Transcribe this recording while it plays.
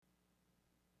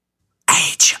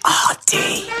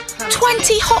HRD.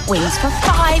 20 hot wings for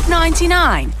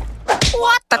 $5.99.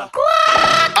 What the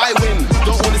quack? I win.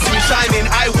 Don't want to see me shining.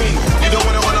 I win. You don't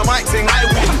want to on a mic sing. I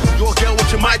win. Your girl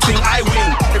watch your mic sing. I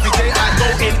win. Every day I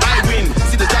go in. I win.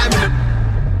 See the diamond.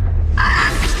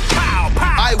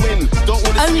 I win. Don't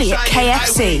want to see me Only at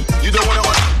KFC. You don't want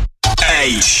to.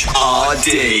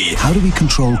 HRD. How do we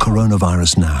control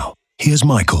coronavirus now? Here's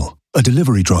Michael, a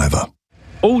delivery driver.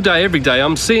 All day, every day,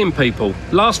 I'm seeing people.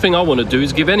 Last thing I want to do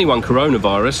is give anyone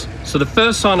coronavirus. So the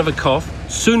first sign of a cough,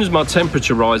 soon as my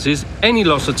temperature rises, any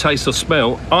loss of taste or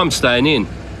smell, I'm staying in,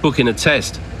 booking a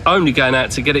test, only going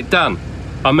out to get it done.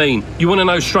 I mean, you want to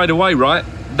know straight away, right?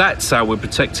 That's how we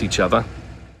protect each other.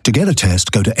 To get a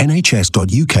test, go to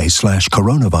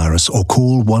nhs.uk/coronavirus or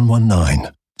call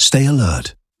 119. Stay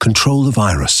alert. Control the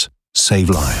virus. Save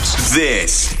lives.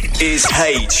 This is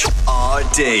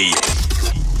HRD.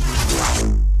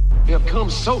 We have come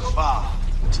so far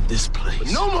to this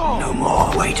place. No more. No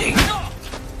more waiting.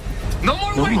 No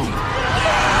more waiting.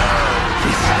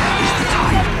 This is the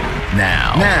time.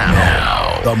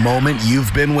 Now, the moment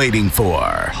you've been waiting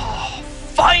for.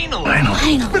 Finally.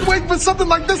 I've been waiting for something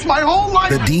like this my whole life.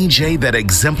 The DJ that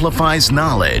exemplifies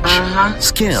knowledge,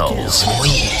 skills,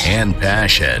 and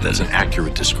passion. That's an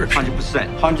accurate description.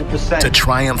 100%. To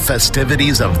triumph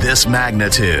festivities of this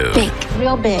magnitude. Big.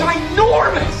 Real big.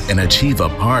 Ginormous. And achieve a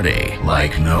party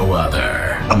like no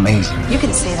other. Amazing. You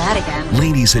can say that again.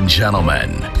 Ladies and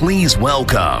gentlemen, please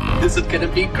welcome. This is gonna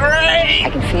be great. I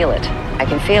can feel it. I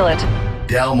can feel it.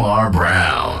 Delmar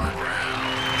Brown.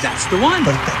 That's the one.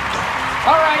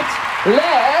 All right,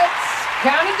 let's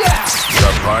count it down.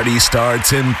 The party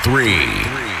starts in 3,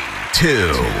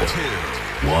 2,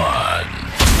 1.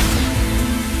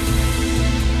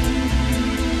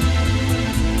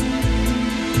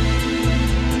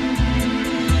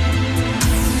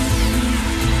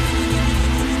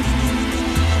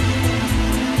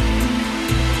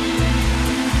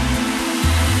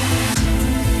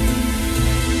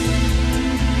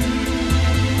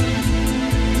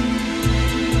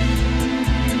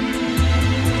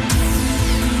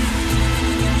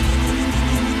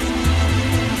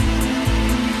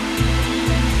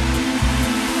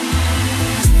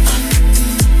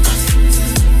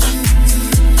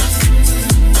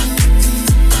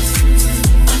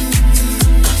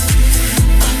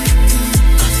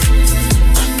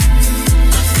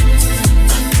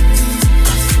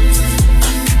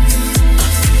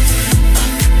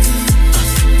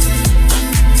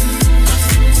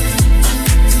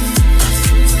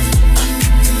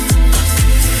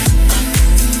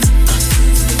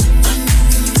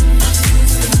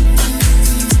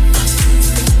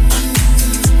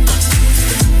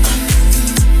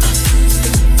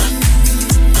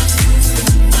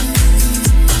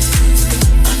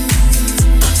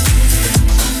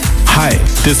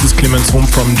 This is Clemens Home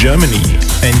from Germany,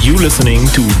 and you listening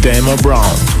to Delmar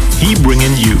Brown. He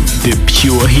bringing you the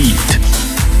pure heat.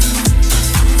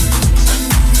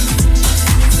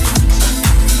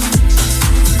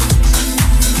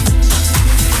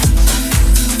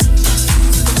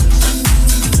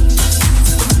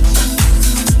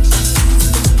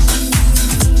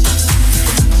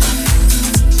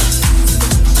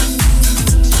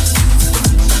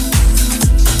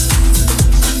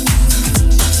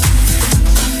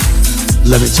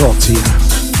 Let me talk to you,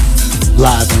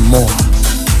 live and more.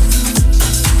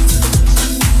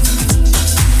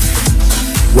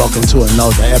 Welcome to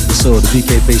another episode of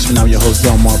PK Basement. I'm your host,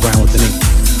 Delmar Brown with an E.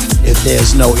 If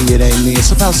there's no E, it ain't me.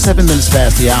 It's about 7 minutes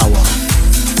past the hour.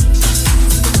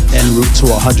 En route to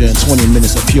 120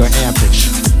 minutes of pure ampage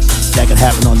that can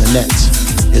happen on the net.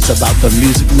 It's about the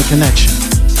music and the connection.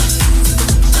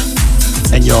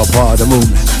 And you're a part of the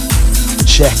movement.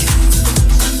 Check it.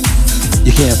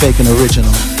 You can't fake an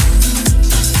original.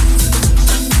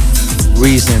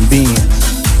 Reason being,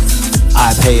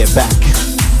 I pay it back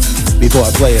before I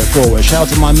play it forward. Shout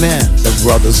out to my man, the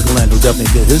Brothers Glenn, who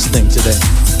definitely did his thing today.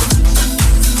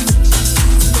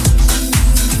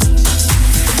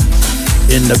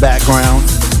 In the background,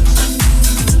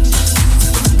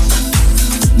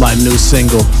 my new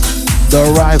single, The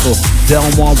Arrival,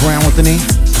 Delmar Brown with an E.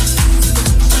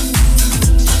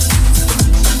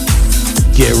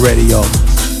 Get ready, y'all.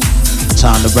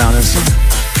 Time to Brown and Son.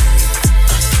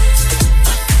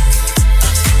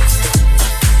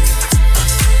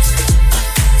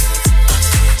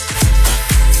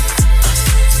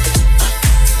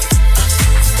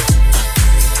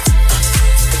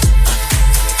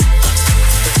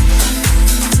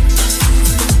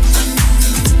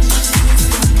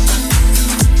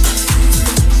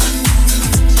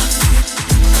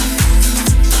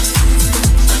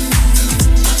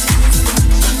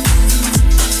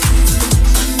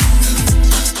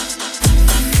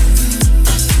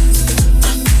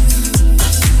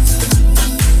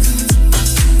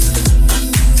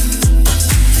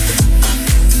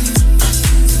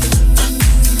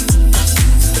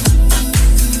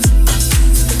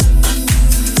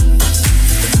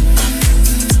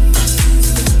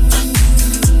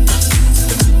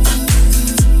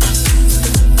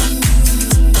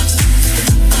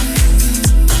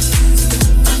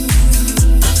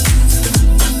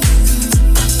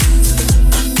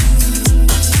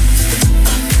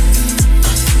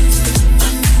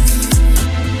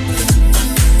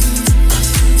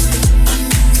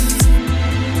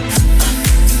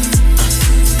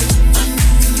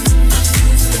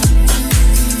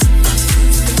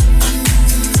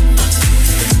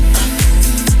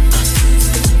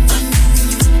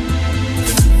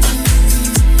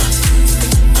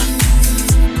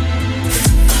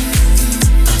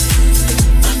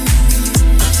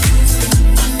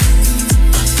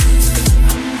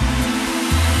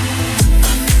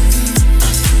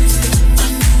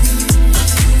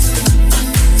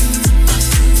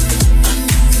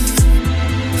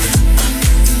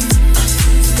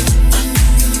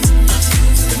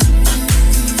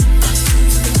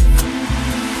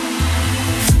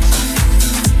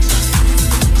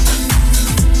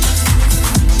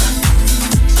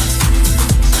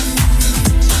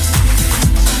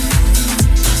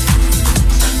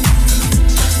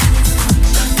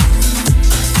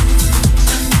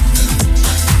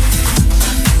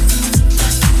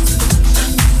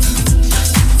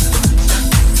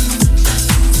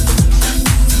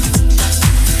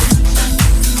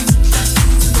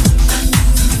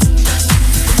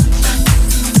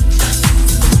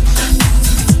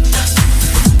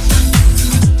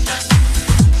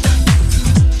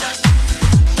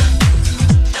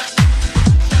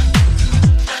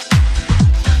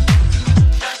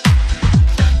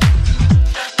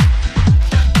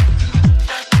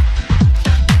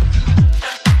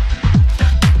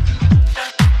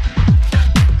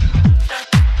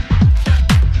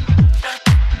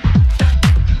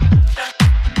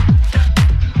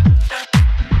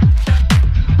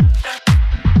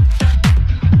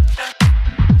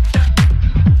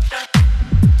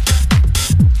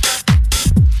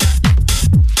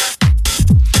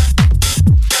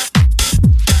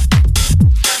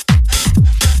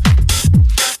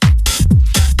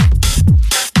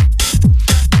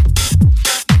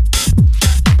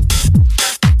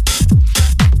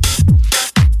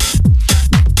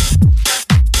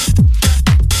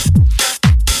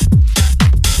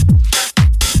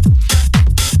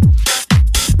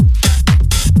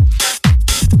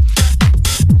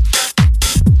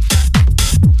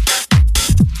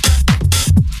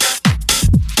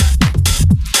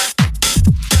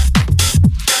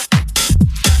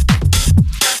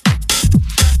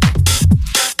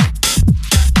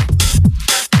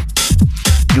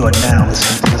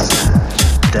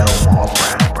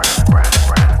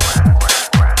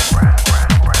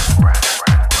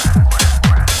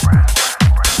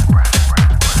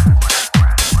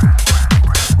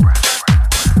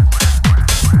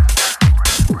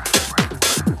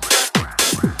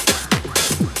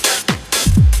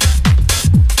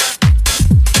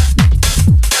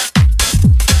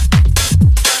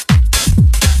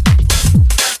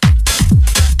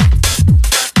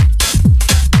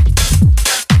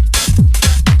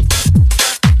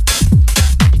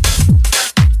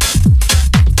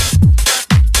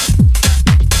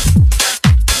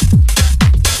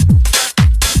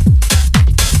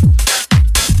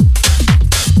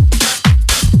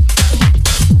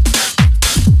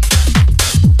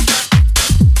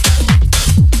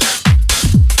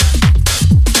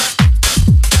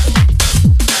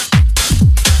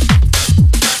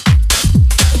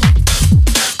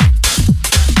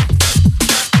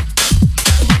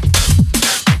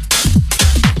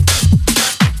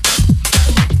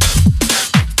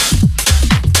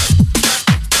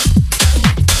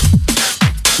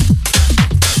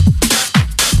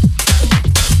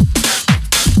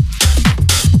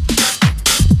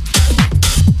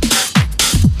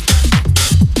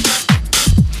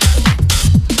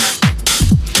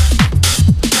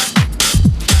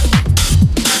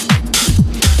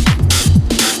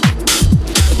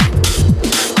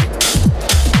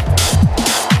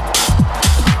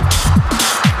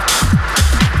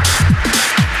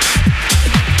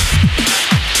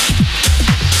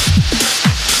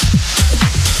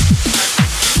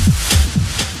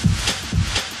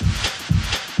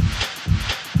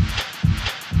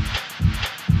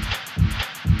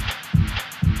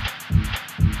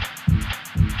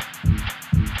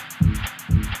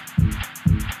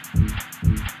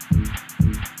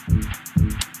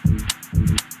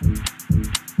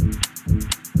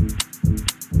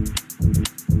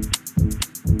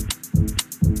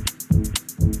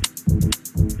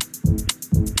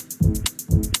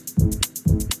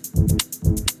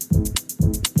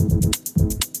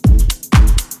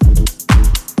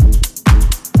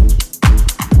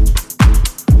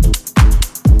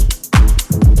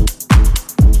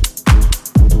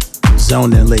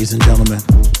 Zone in, ladies and gentlemen.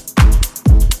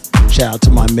 Shout out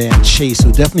to my man Chase,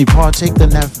 who definitely partaked in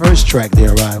that first track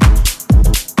there, right?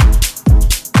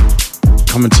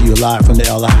 Coming to you live from the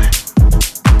LI.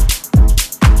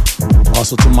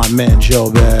 Also to my man Joe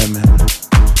Badman.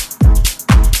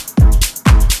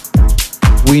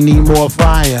 We need more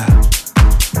fire.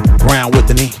 Brown with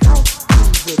the knee.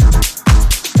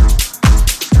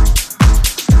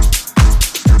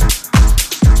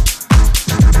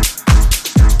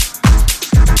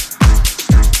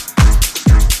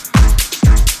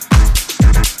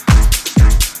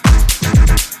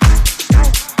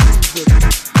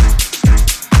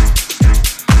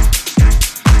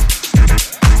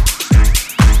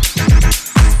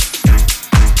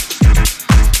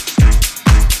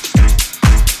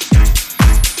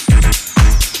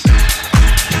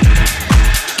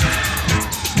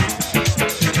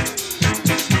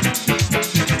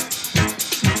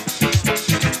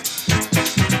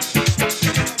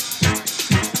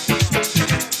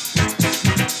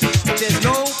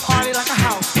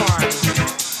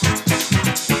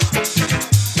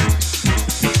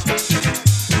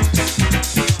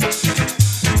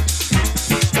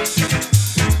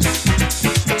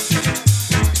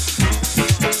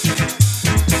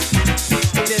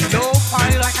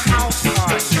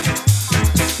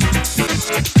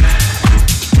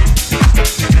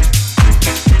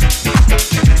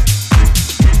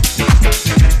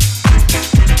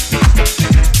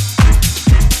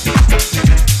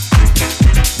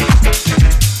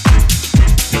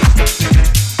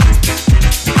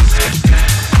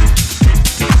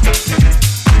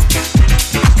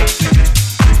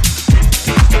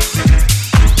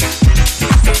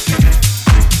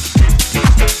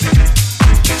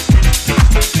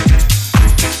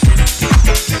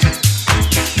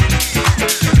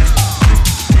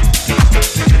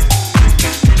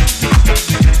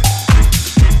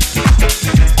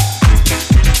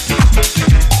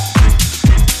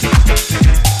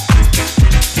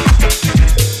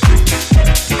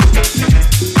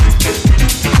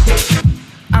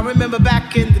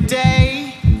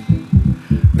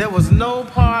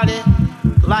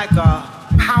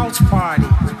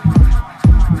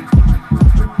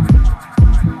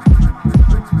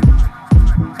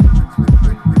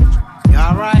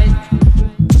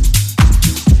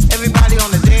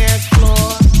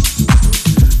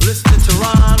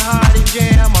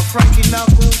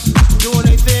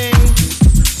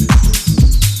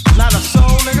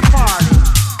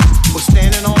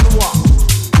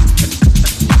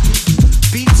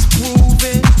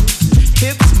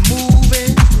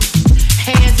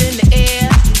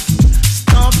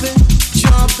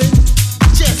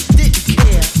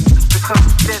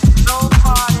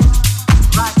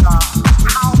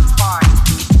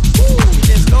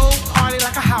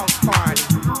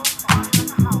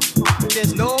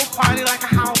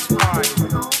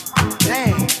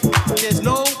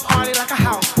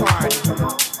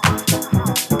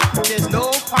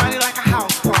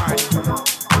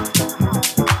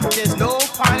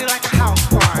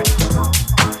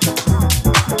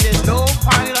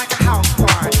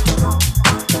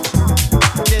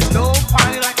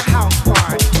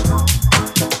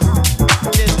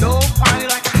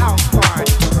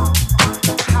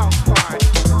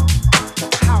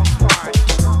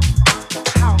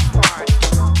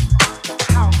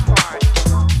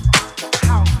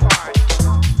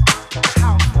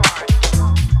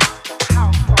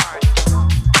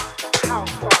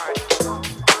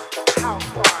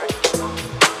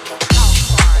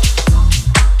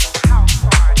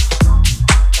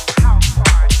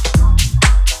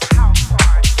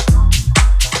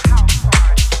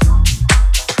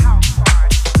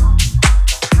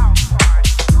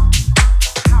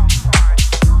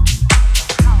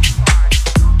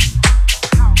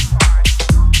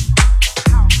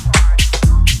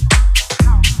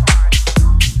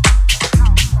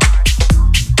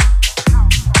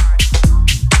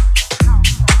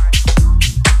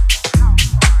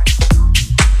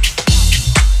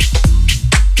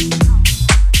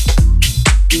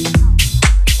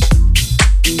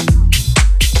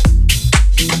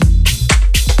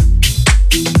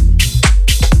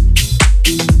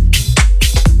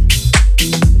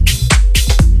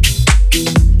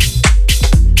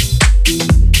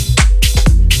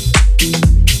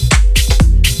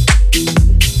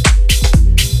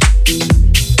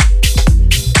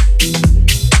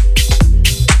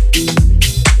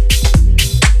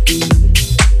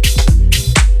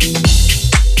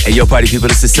 Hey, yo, party people,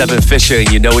 this is Seven Fisher,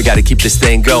 and you know we gotta keep this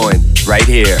thing going right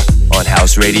here on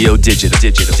House Radio Digital.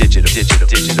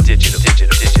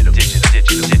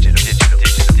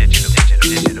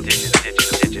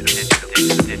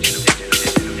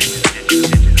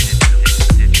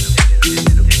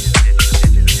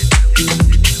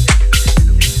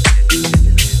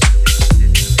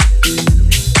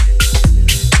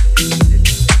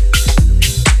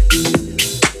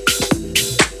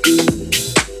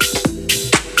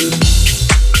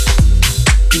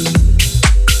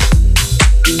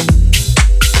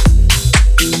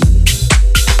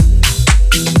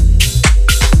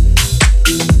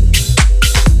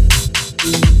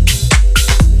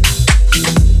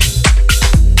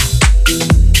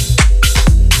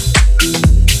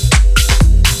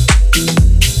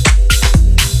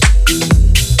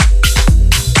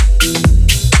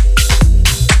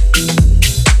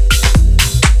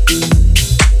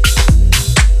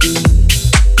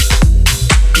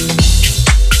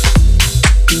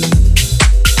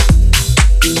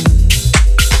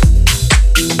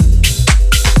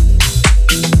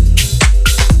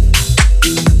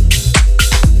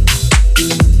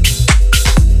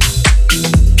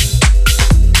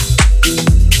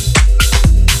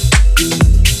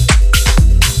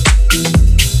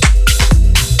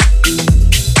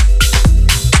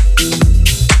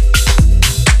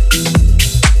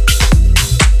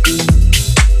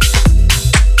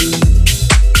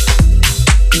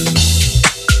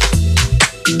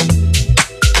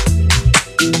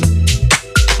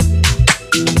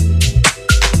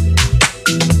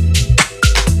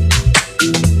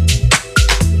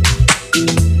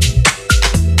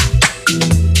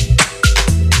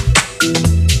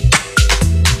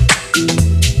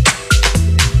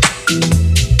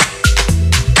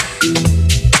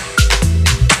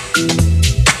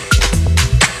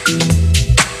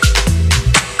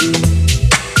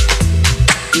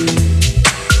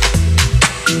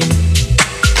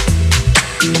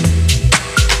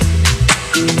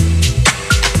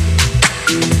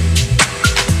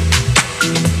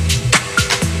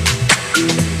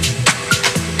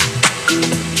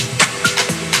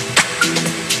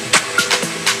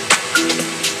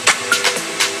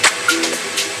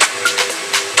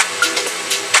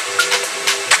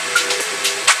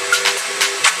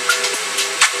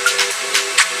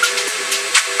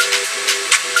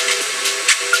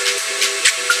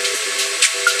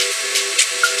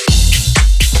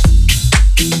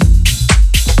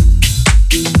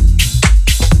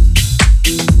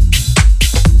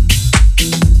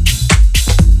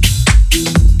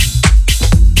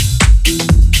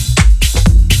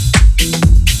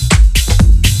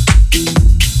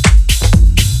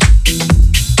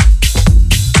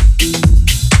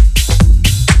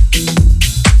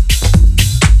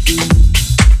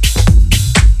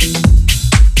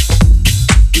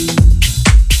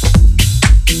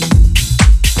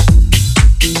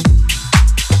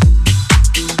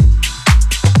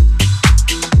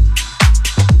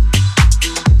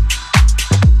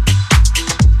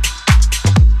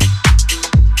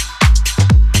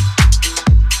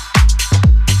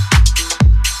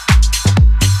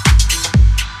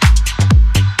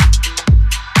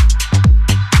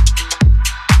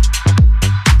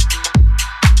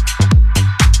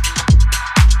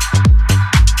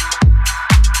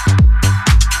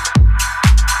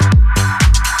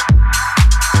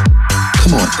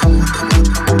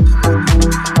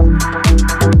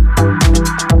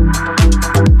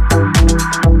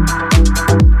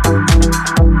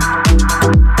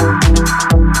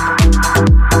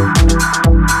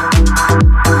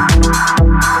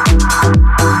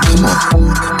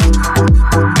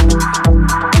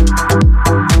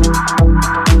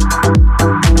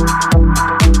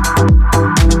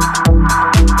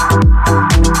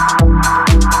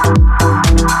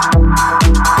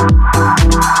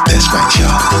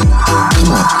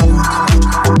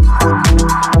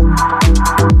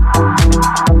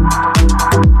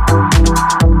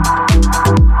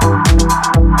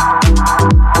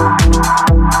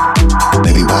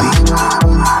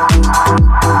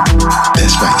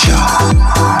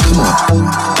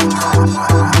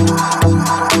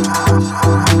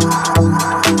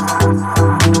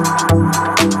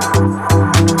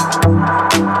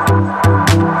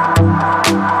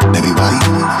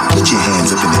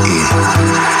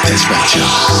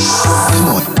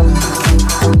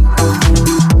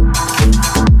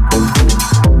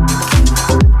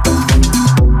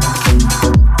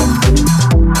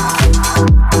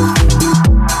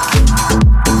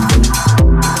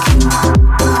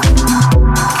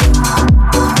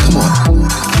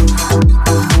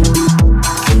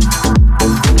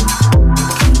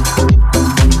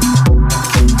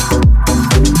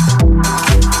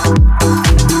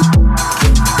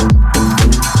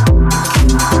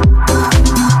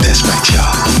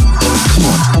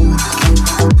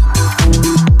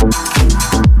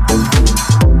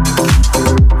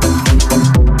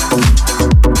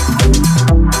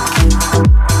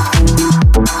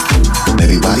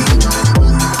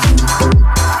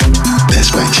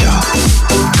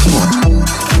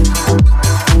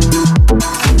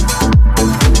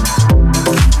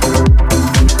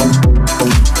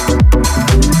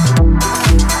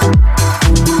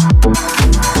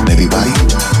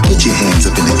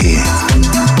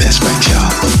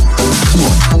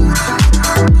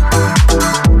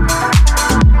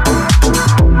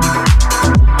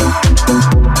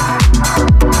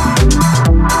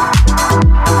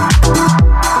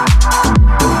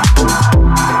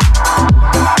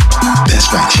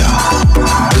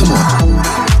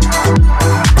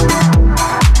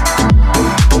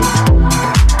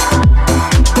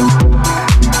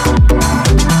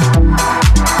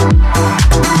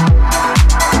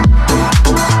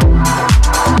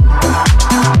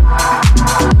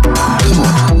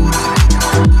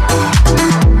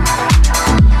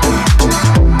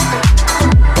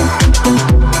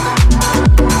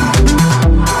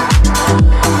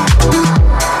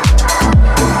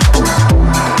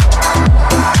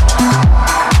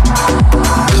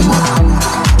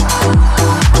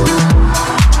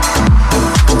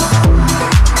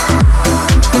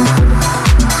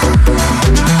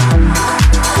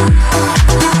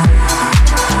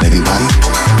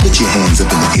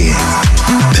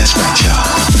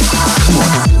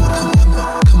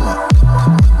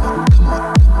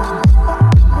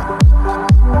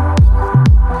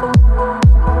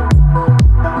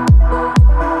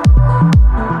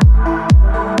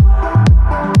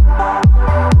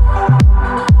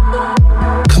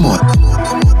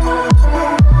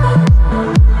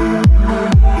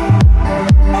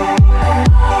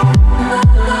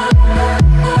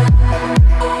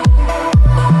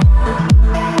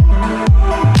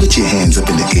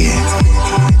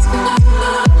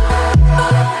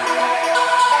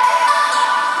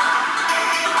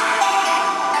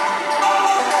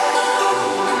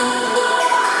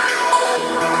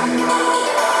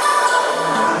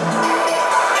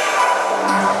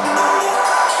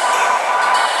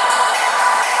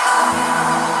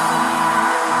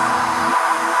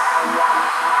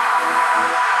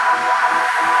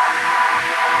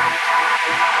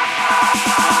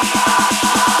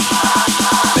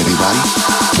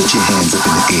 Put your hands up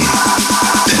in the air.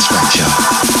 That's right, y'all.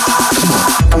 Come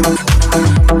on.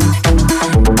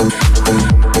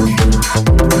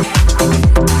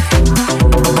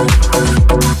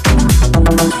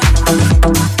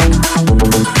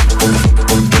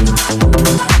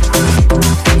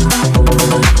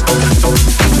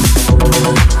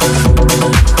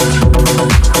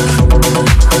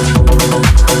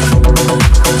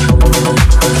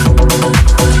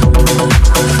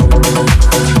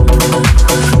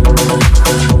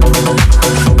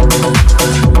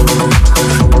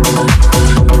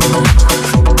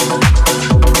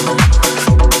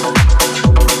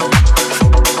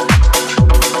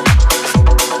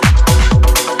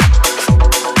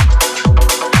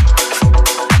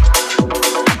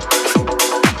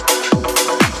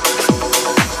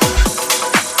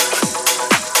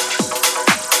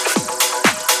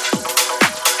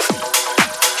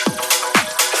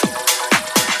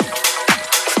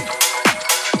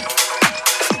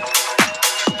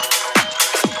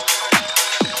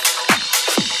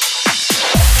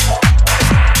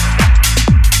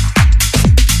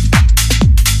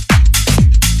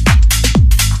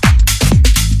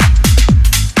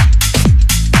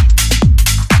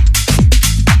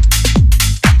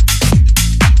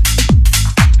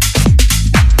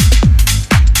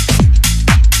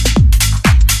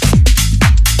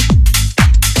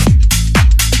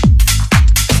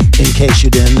 In case you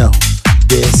didn't know,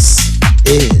 this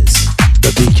is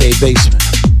the BK Basement,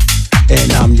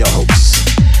 and I'm your host,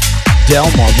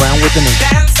 Delmar Brown with the name.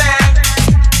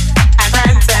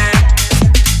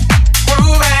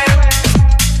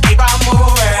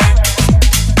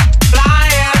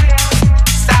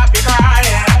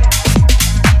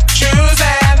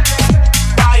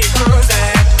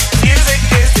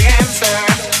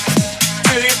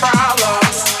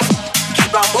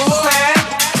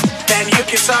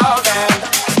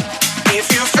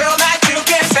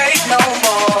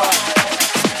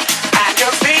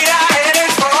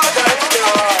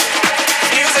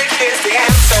 Music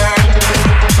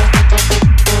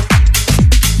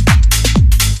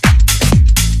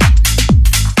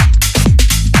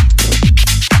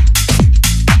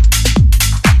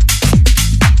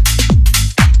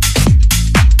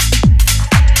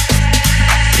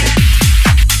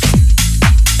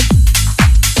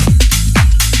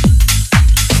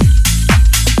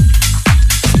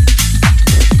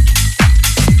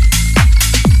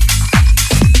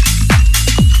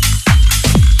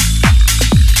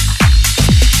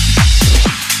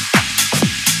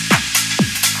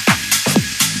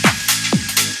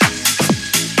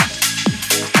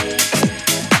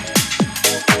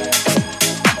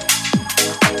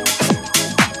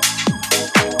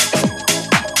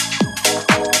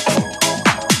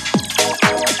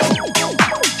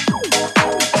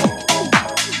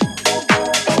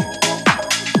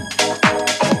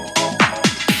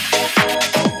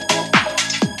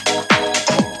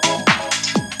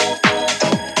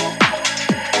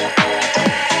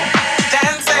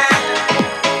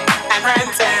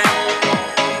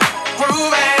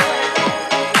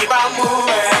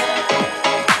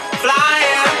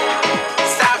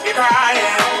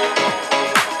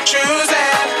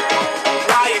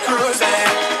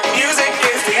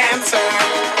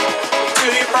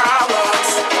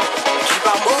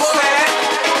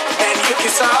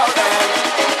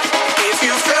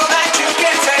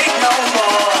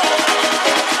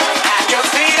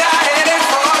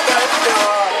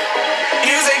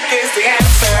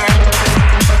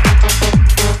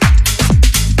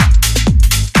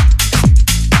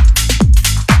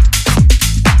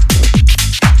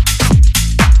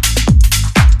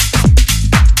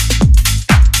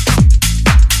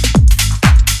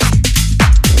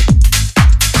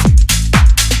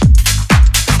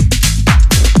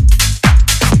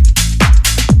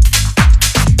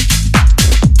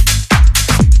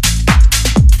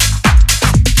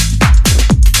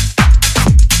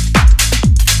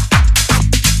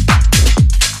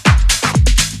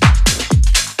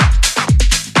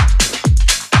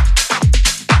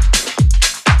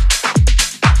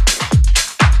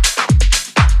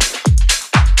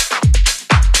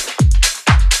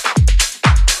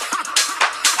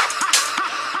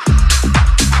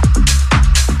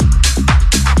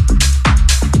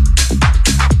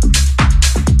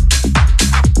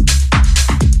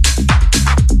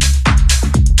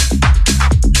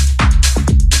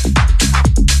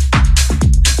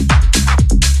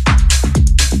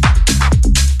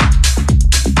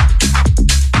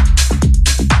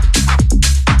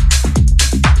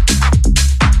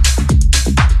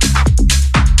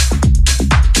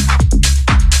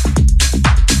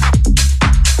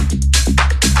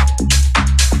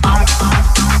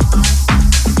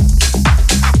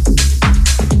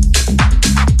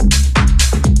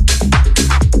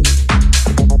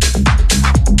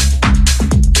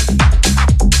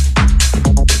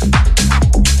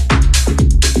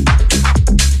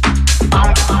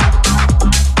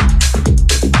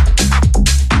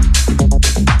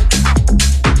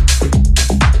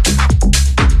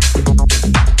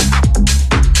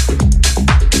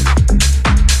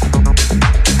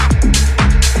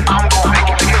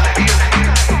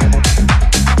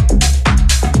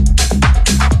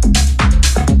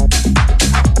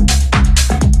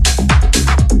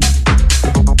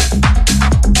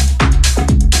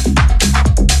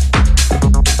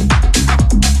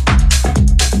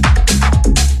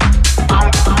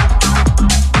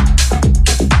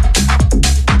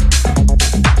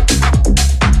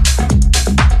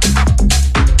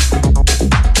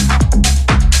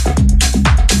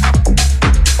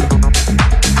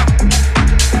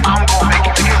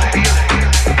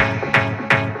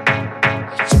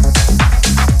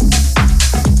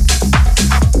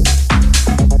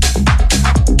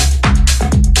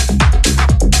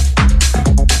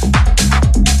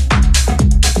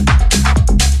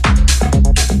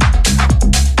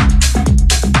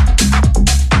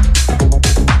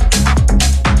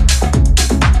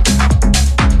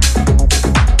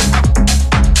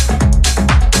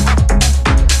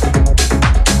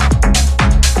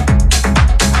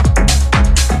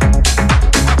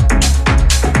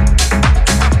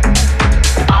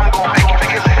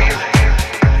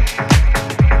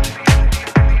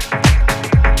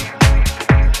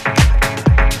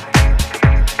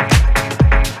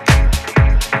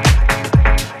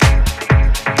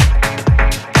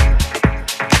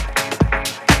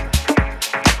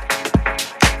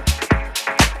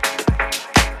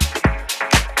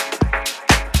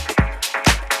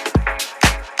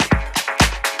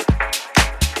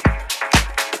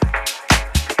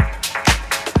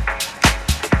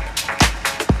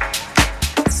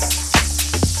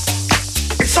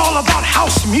all about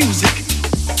house music.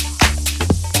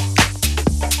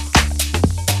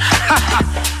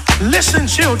 Listen,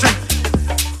 children,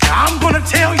 I'm gonna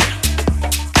tell you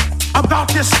about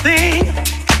this thing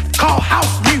called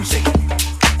house music.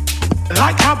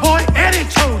 Like my boy Eddie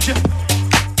told you,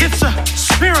 it's a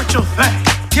spiritual thing.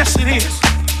 Yes, it is.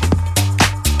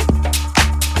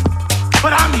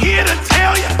 But I'm here to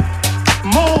tell you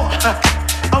more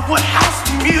of what house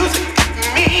music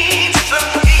means to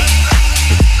me.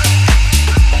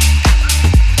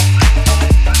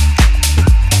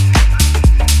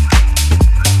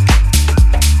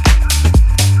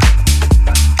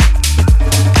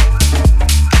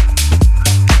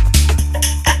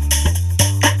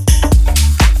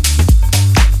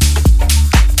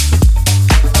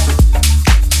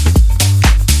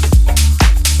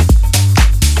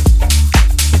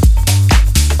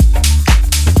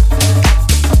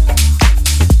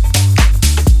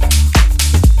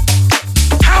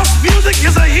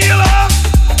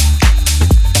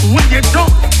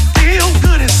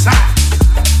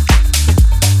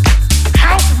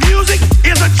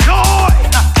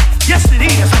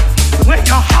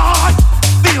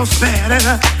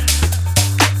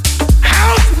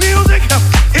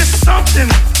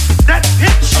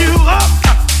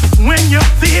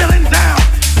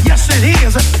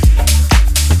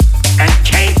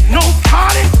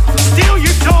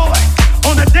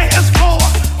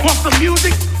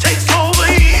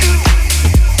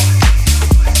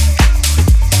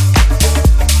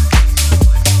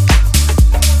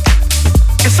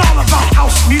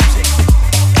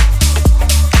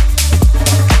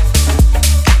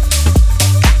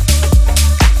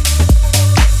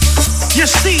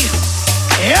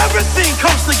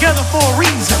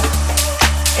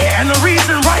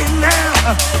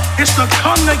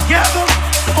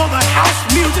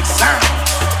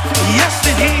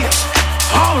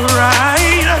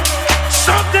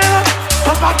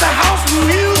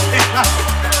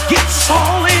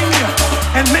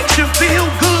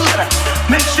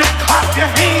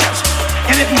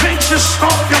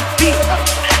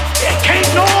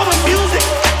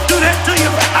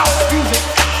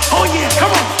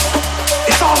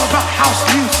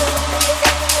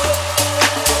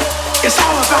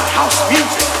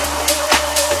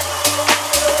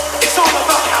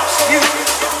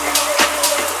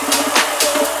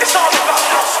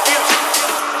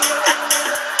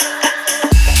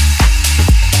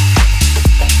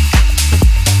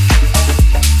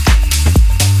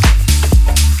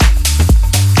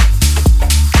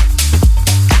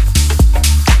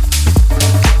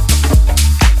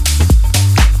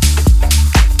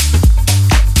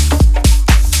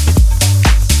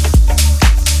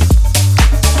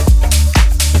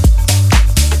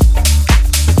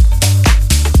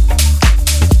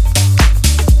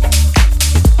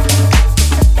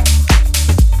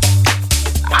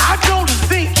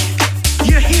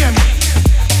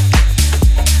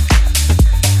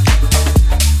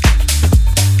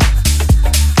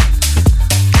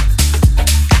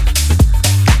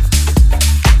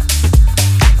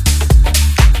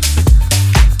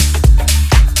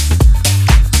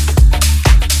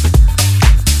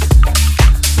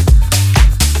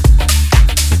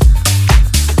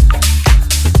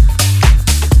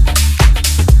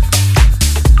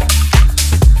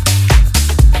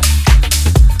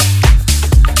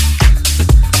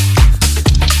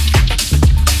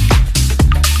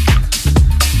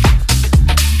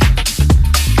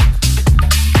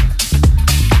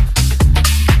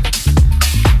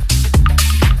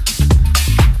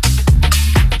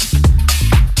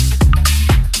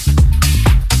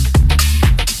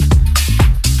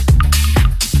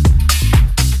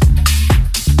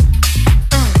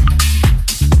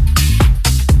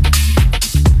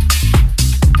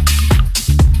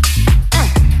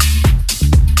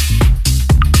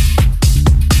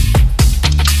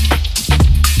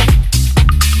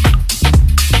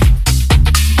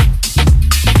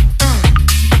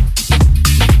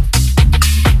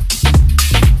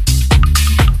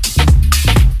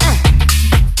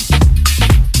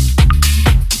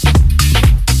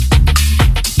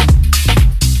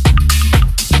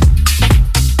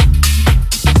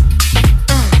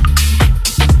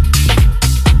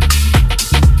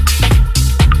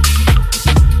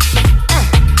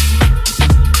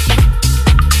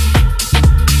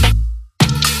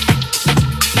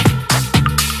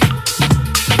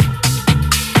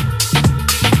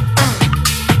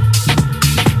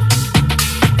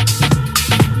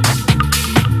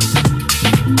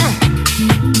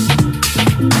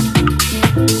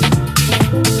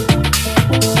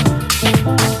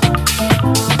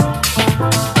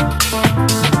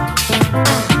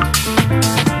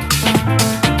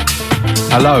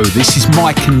 Hello, this is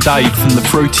Mike and Dave from the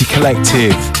Fruity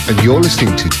Collective. And you're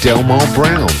listening to Delmar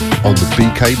Brown on the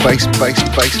BK Bass.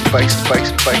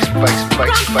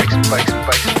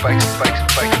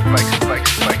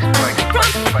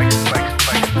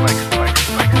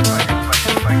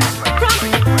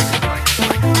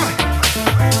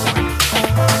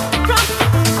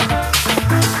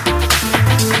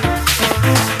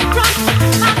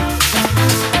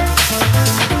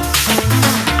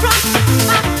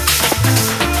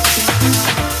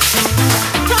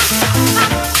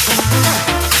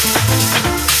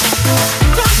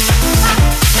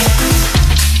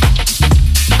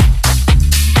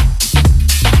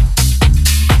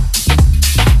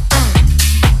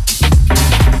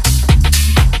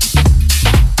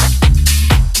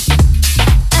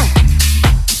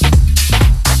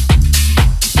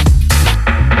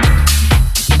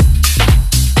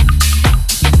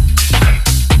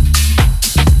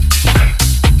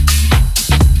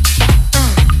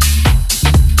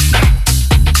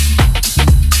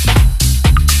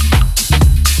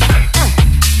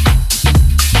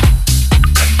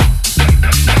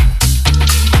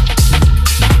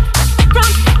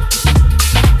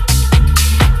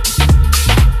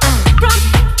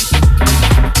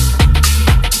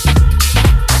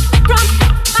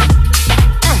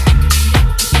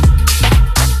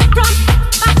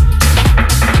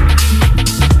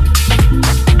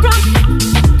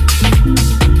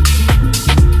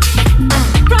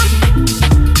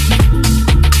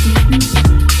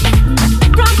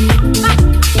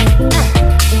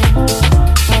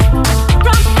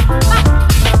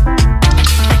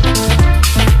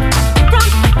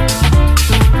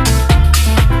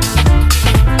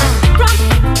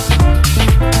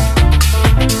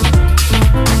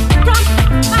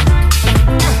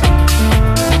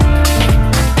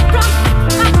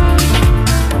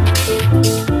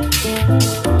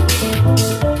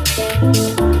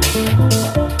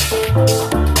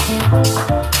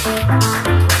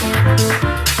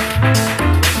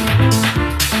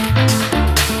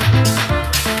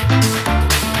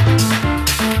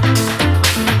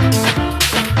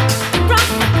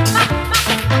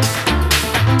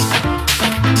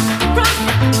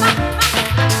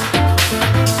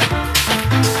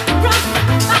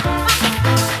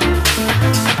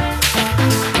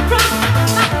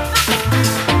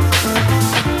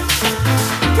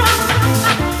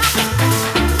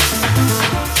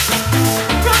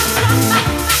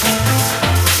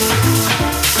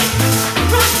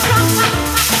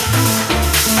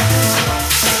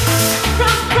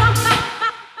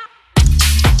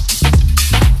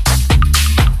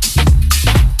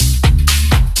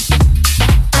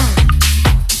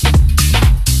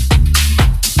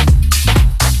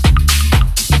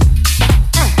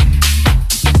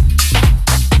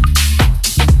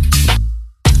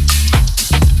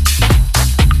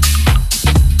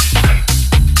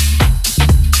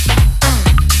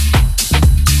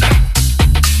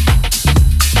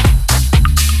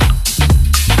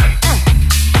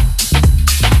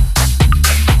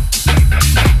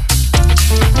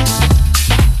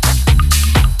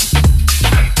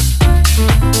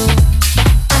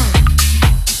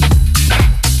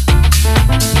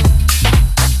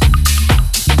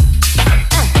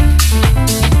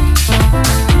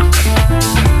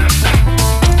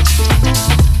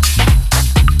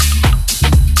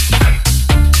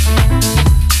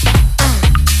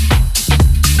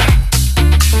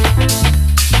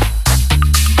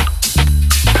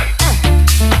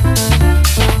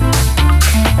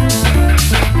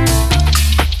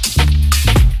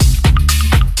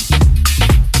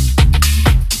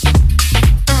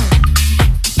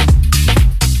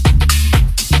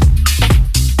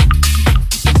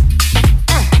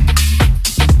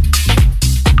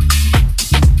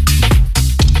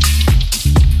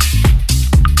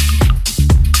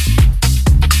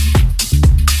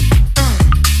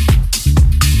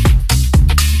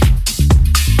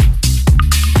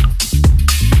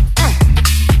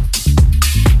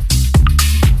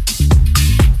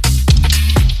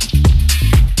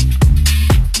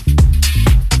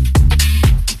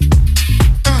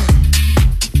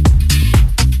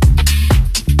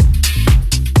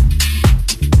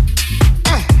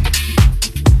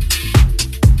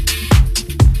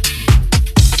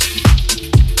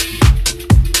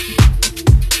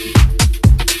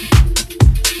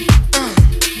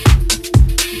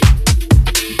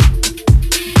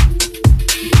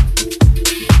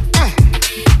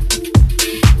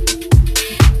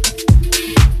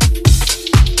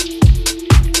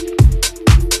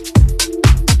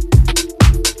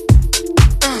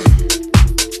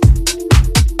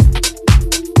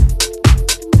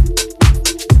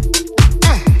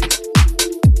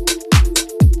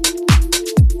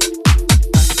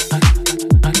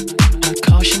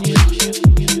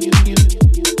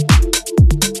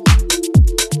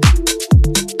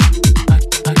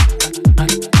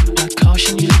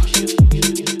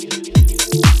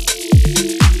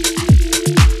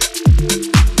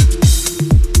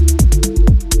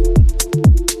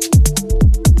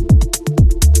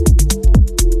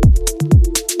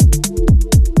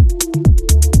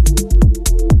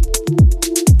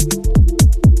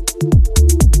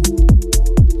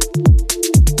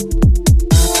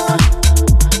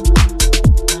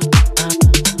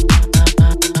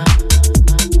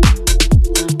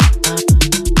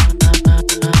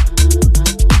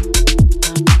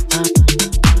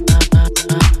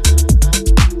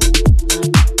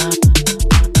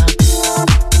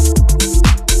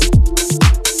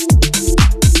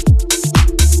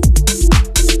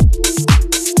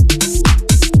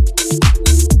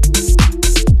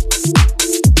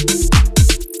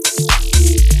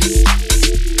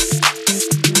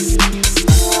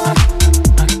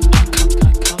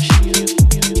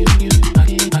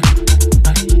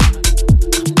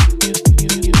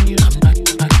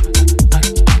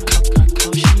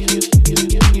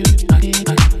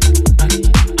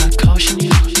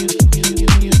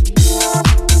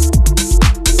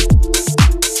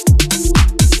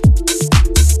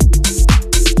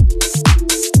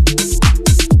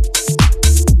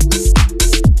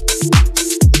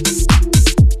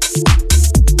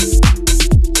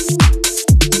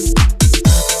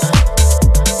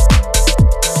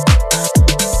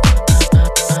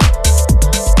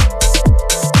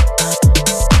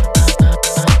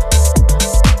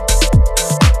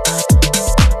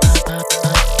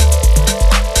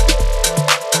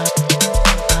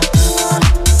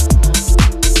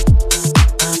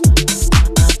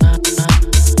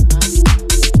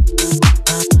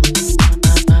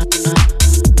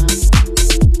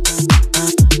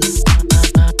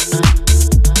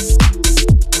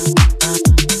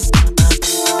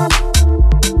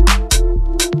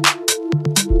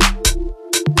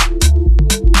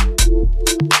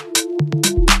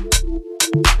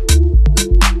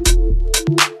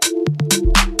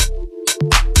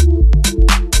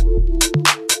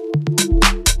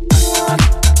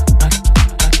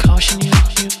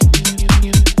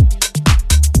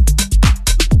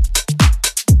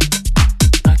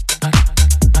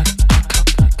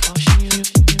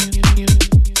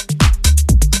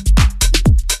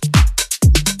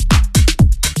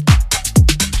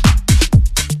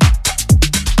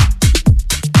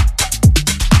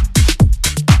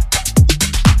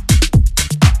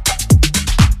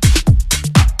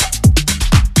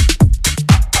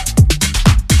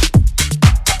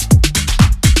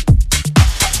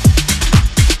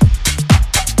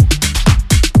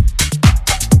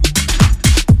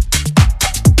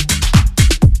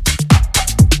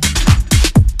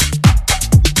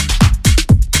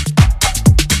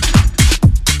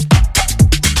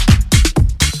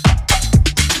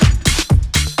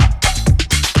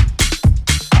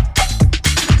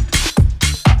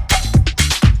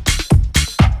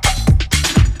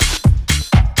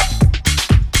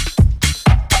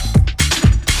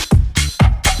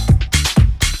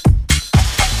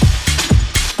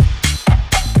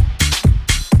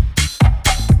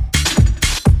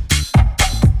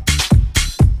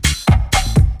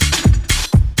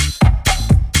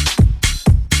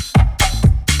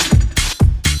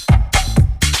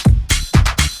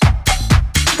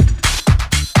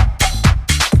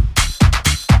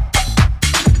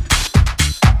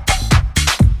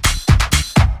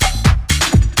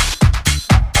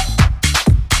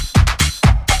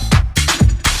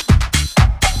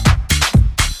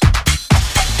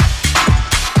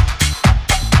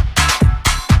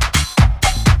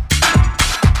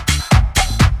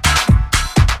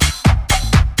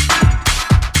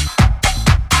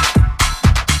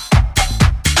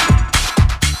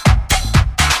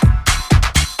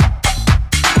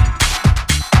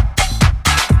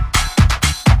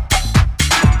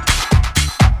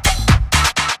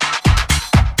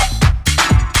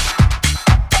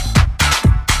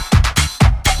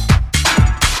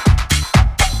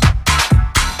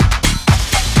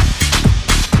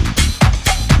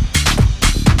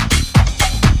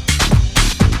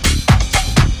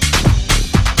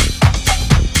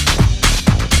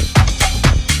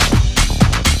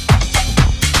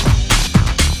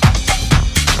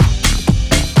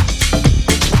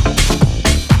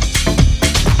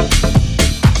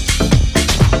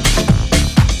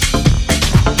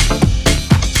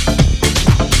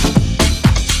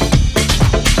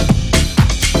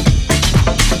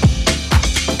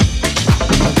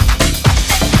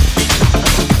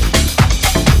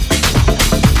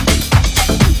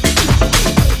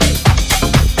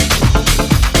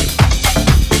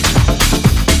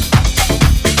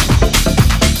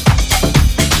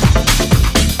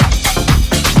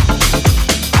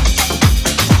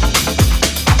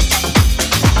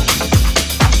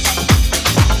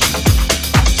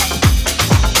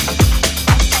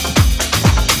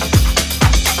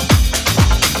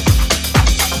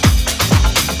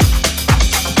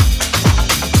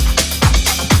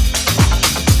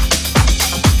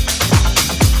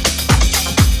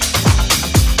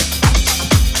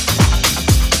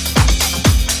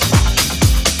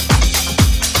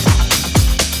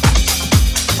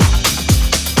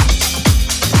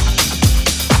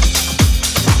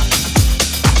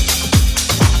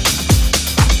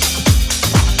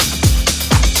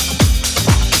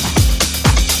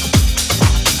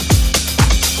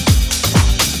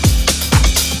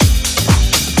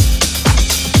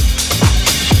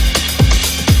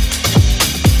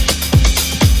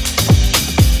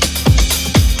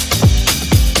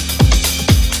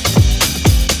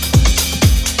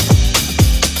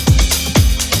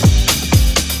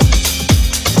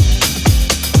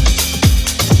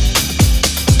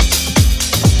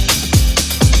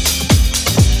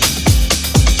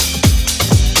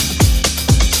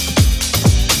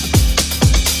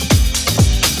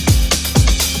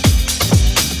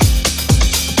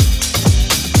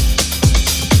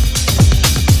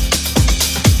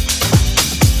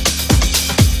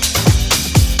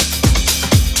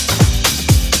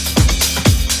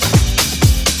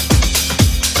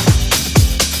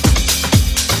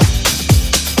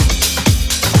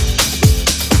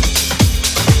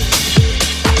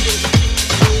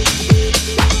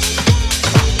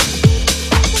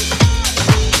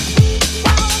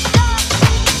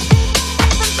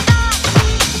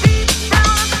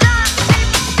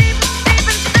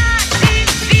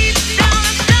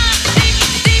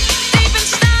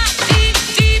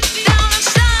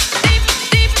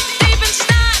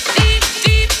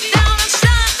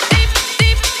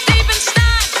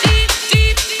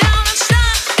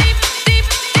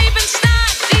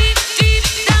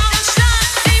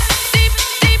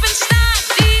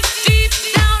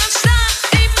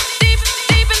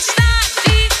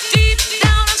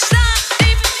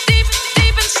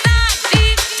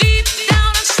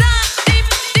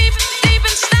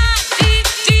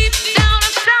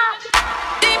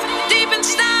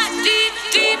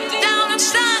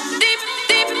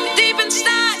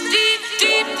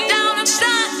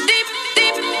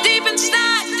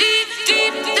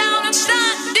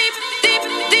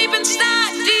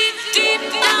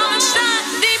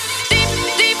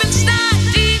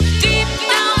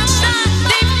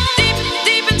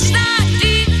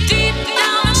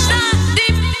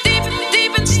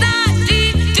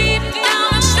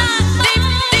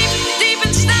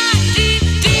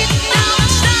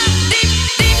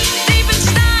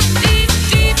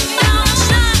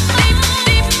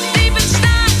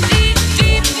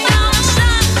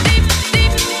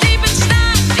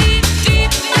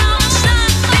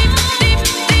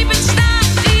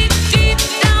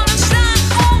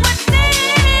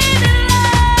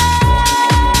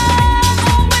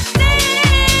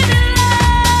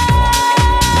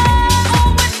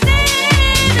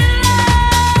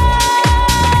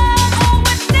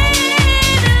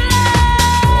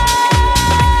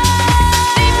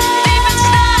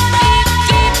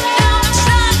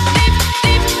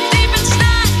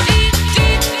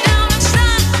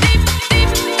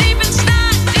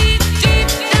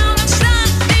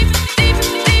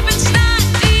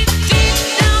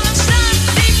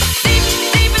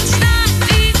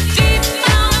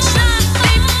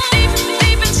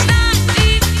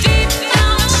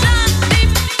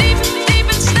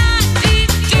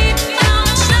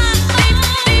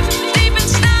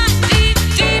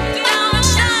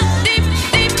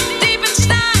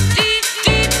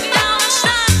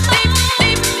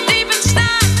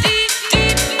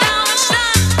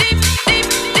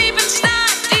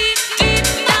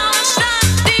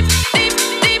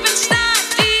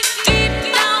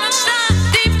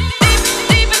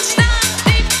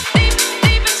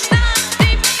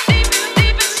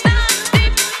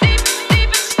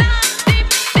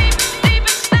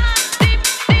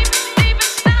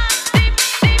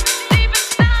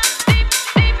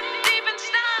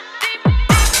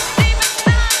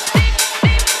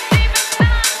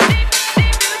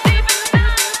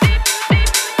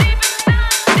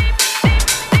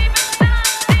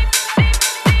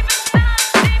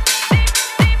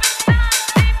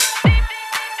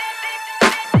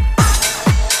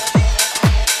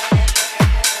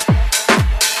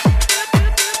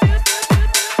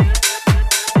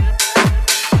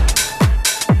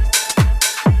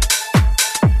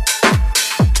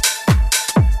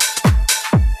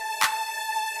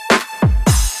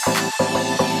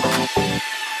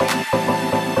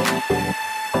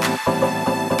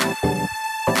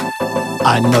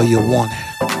 I know you want it.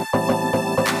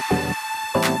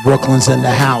 Brooklyn's in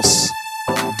the house.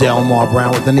 Delmar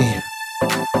Brown with an E.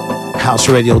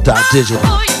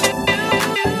 Houseradio.digital.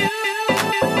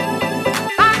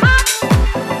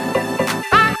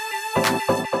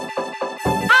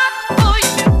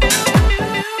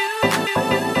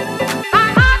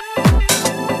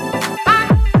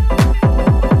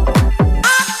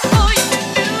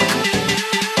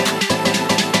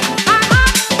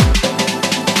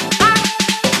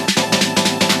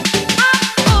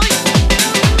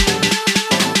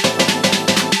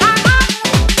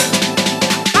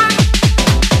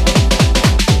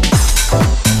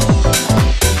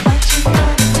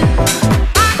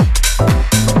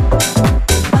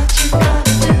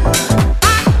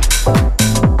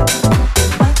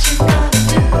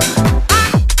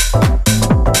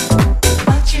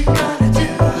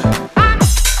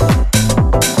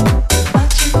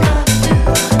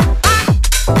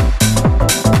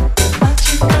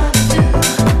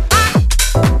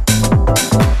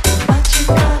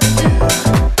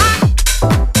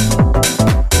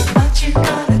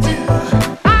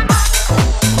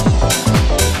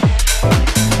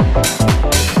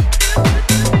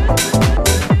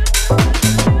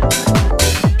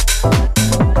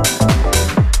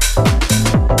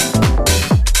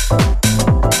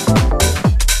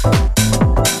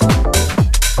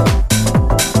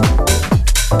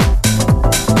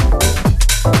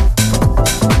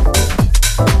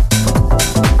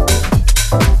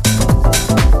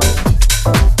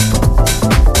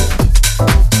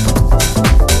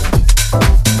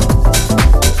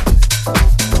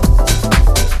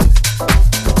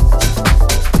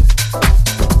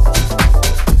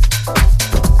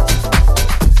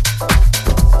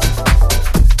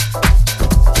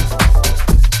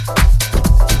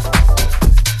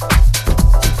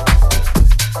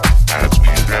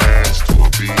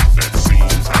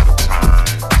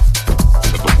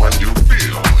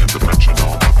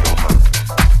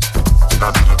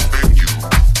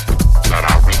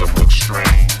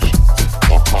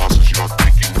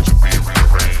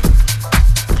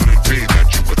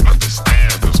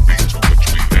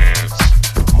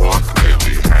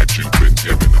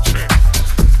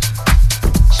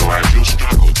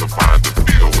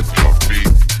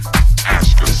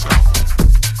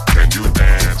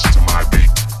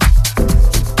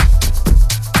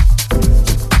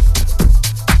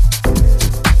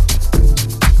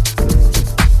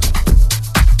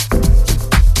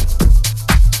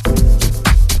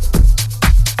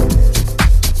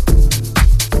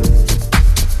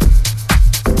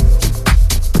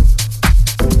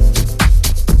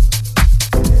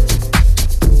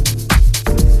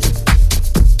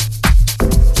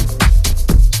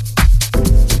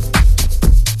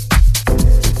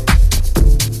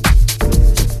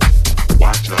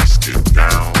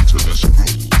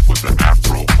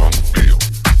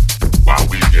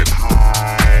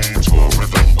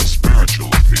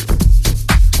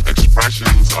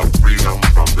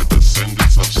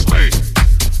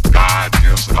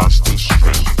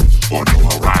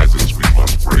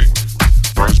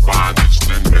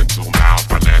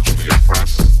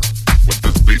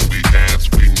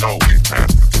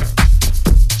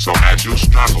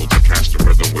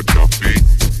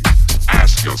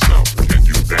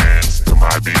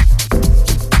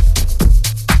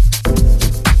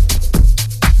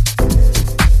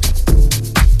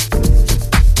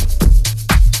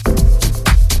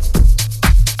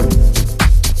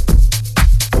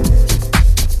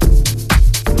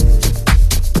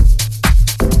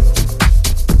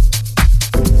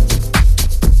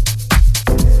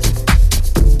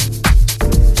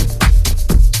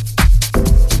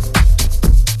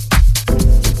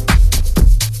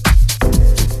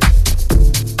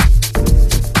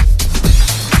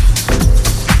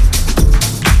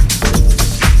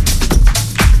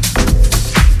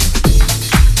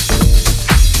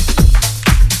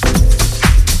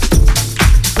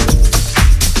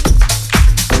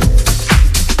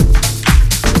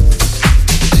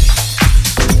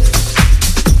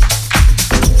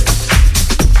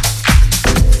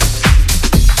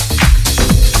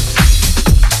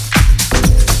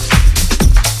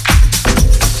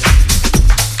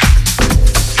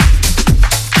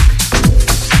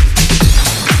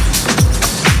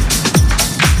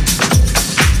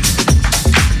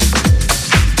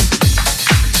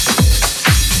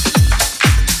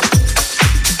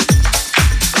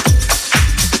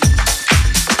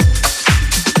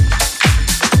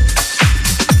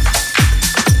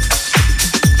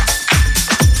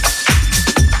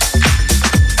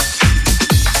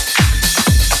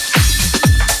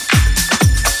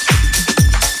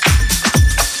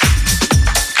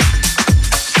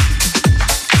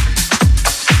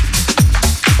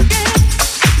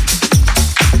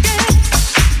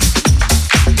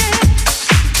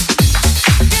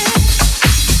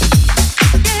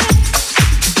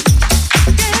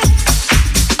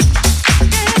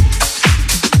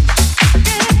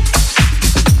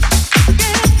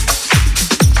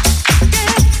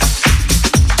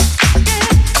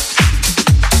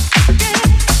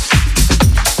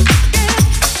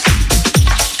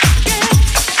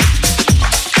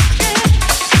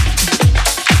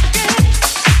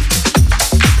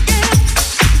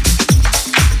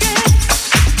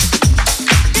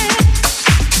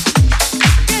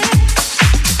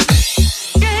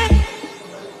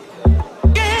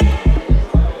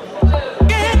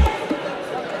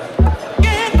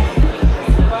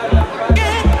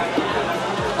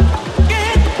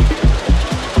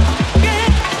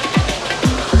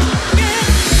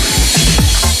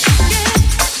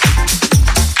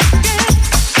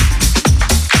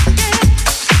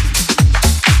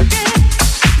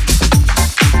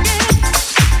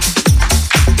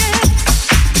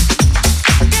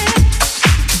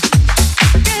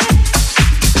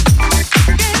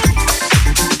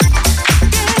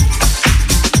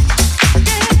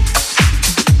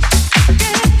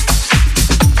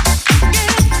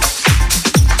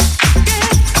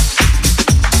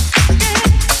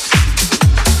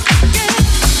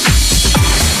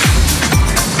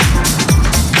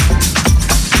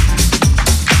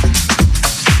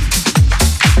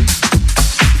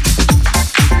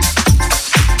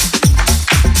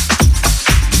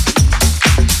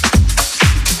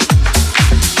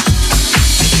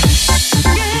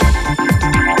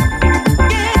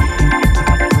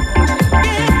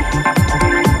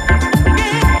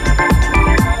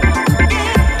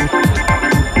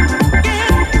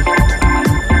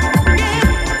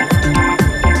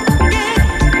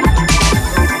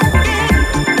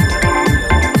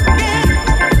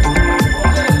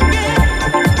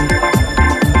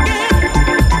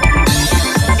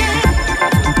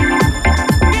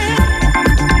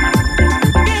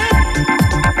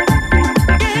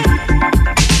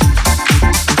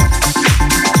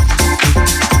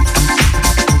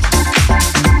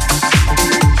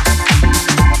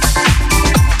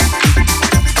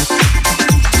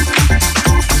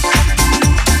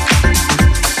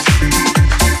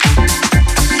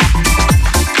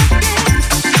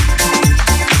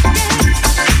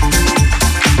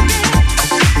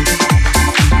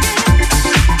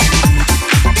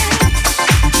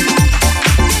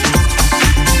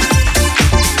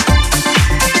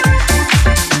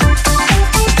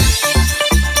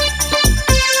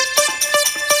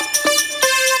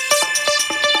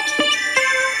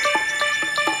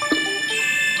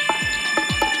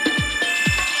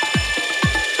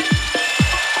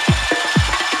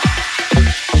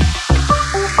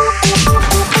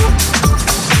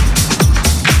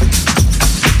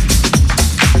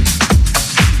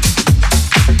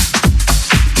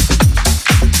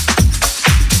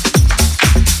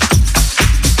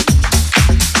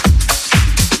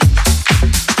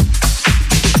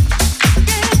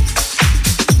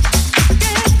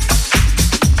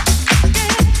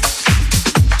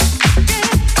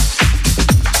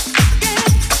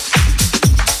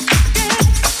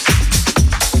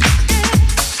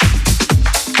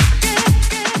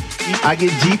 I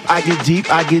get deep, I get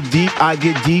deep, I get deep, I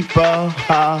get deeper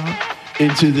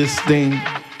into this thing.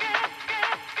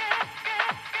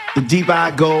 The deeper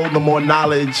I go, the more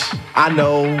knowledge I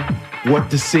know what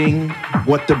to sing,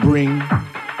 what to bring,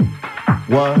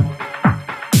 what.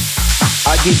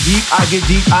 I get deep, I get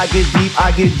deep, I get deep,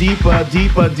 I get deeper,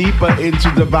 deeper, deeper into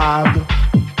the vibe.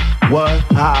 What?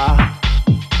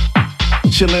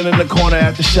 Chilling in the corner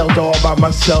at the shelter all by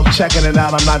myself, checking it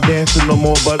out. I'm not dancing no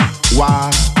more, but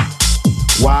why?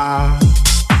 Why?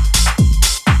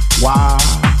 Why?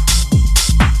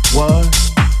 What?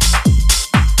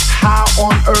 How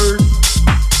on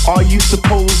earth are you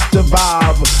supposed to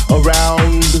vibe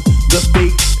around the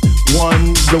fake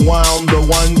ones, the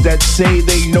ones that say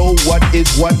they know what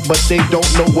is what, but they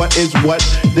don't know what is what.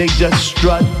 They just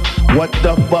strut. What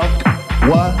the fuck?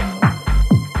 What?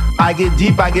 I get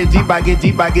deep, I get deep, I get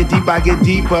deep, I get deep, I get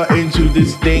deeper into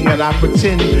this thing, and I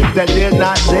pretend that they're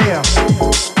not there.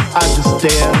 I just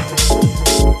stare.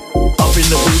 Up in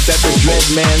the booth at the Dread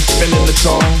Man, spinning the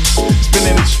song,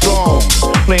 spinning it strong,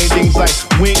 playing things like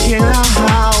when can our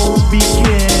house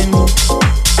begin?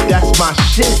 That's my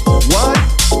shit. What?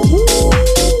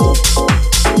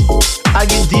 I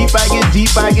get deep, I get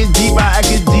deep, I get deeper, I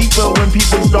get deeper when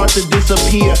people start to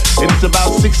disappear, and it's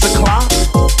about 6 o'clock.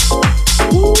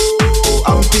 Ooh,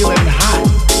 I'm feeling hot.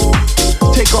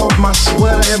 Take off my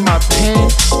sweater and my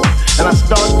pants, and I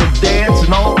start to dance,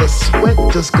 and all the sweat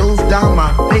just goes down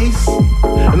my face.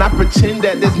 And I pretend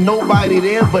that there's nobody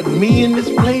there but me in this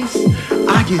place.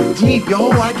 I get deep,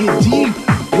 yo, I get deep.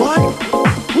 What?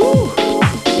 Woo.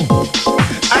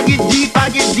 I get deep, I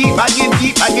get deep, I get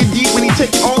deep, I get deep when he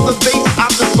takes all the bass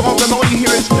out the song, and all you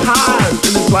hear is highs,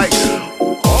 and it's like,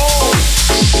 oh,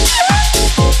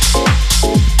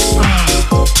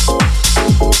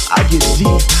 I get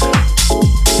deep.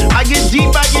 I get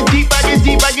deep, I get deep, I get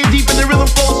deep, I get deep, and the rhythm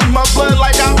flows through my blood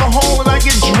like alcohol, and I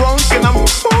get drunk, and I'm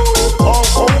falling all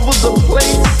over the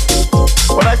place.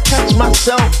 But I catch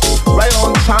myself right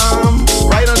on time,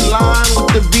 right on line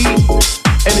with the beat,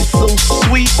 and it's so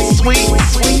sweet, sweet,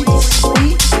 sweet,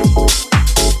 sweet.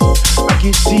 I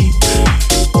get deep,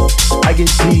 I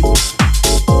get deep,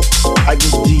 I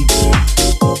get deep.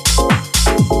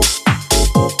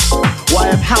 Why,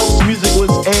 if house music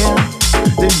was air,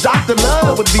 then Dr.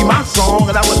 Love would be my song,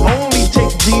 and I would only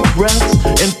take deep breaths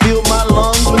and fill my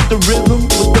lungs with the rhythm,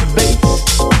 with the bass.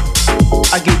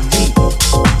 I get deep.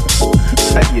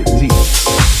 I get deep.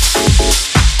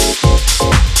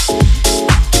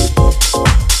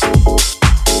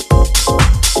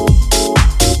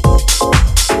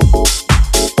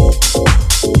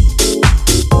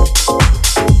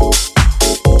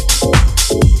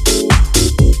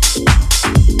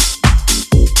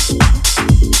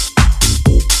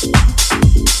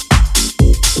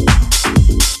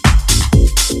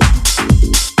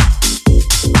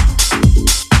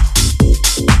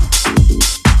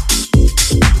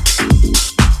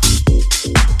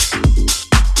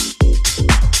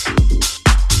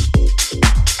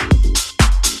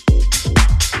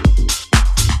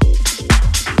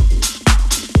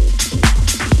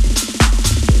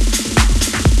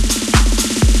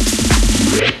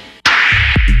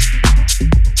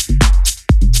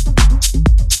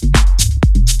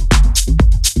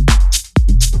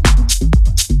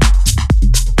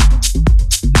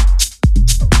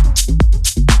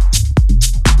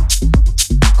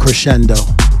 Crescendo.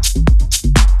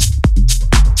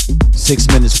 6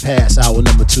 minutes past hour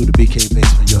number 2, the BK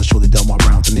Basement. Yours truly, Delmar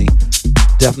Brown Anthony.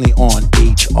 Definitely on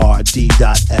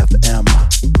HRD.FM.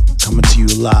 Coming to you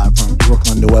live from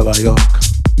Brooklyn, Nueva York.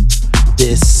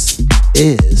 This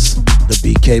is the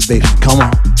BK Basement. Come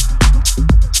on.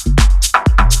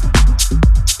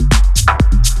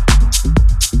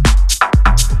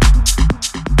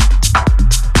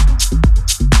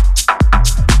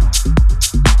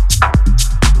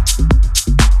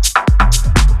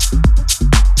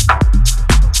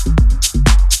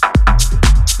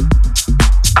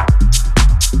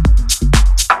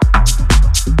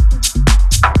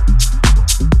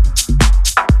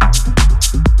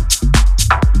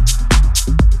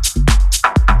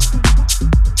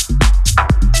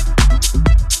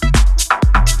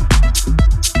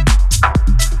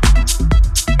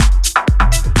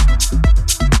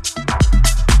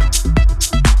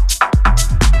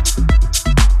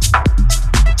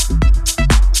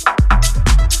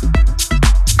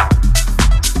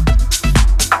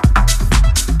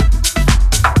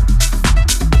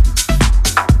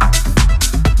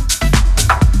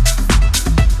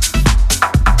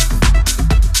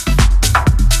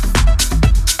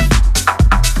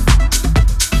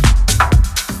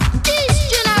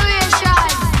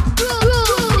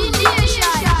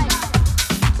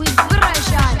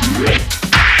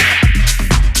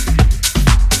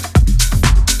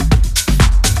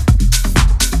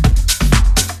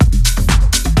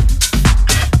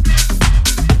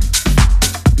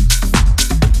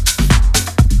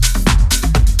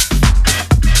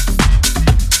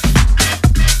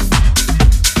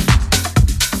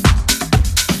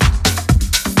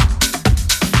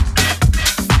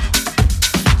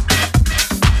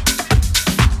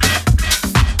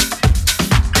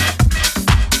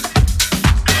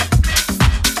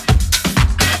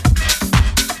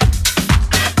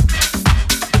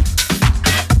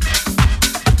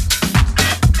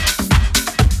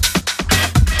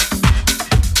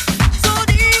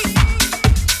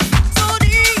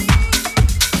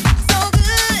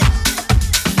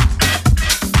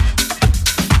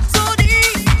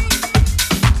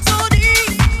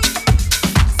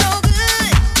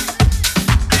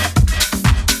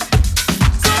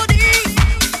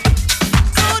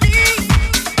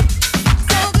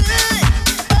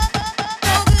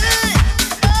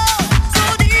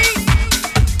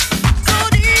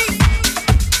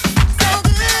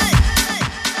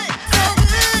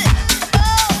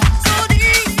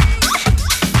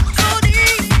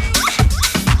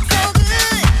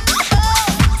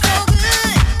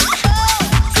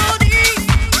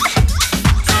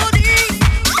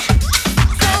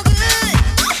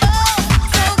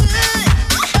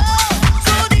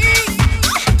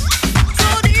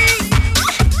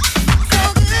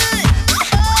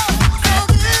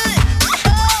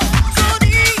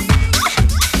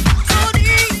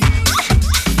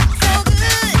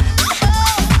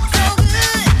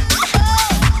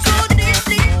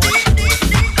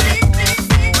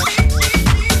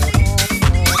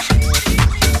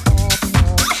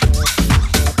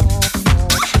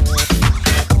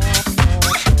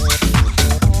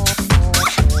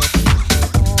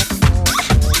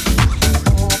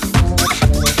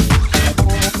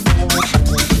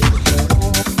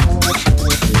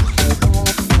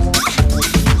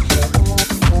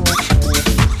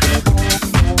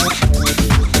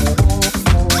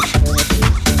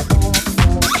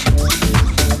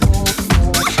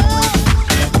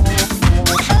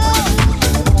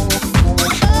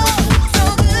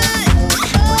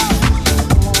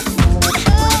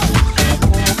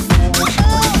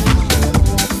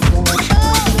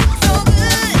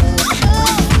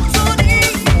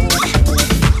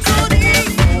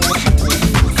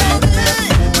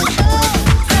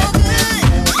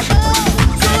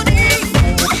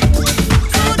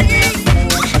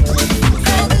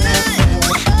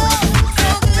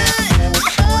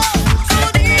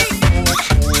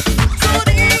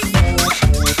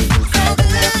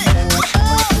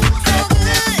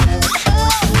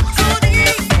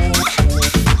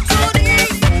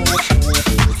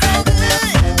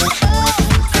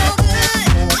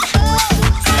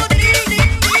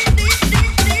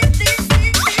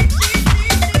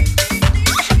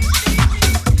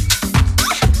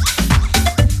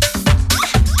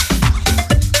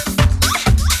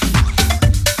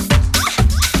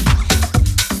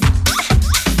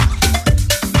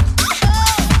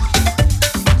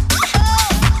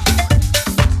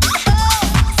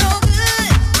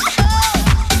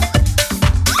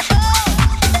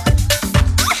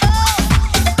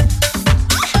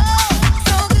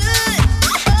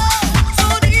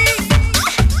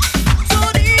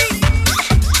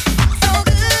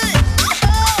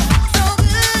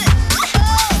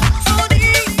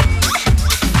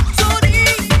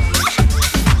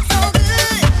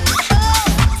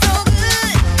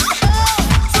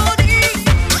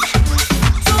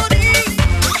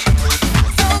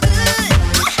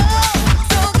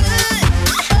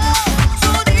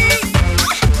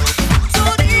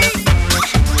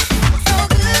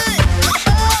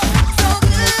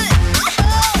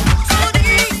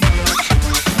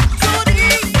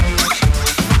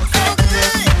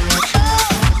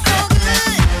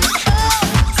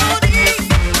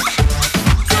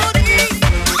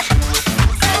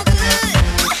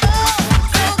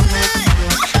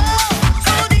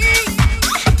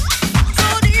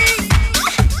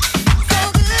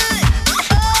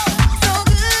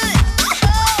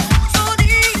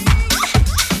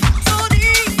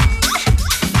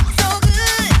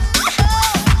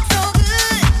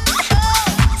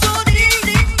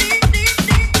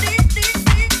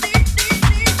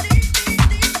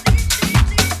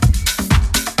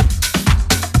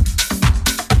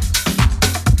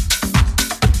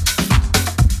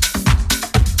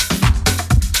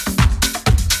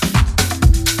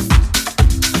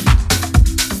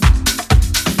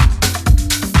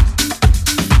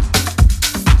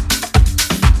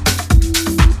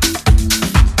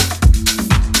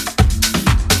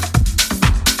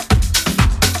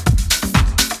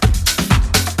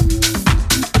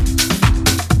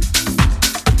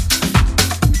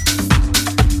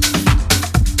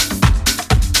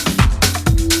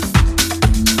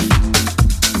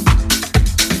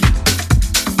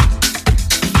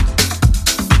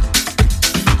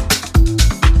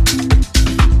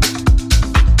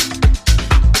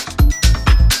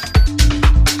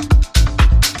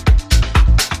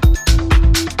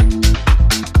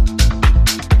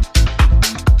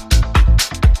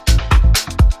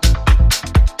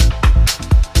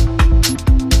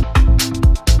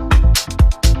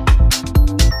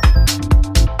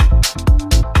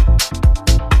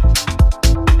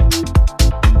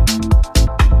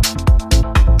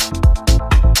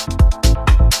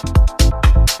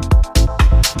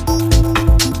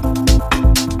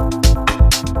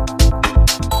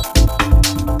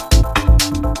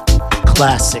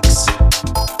 classics.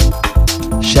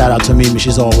 Shout out to Mimi,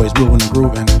 she's always moving and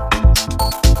grooving.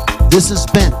 This is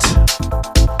Bent,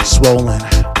 Swollen.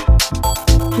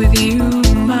 With you,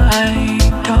 my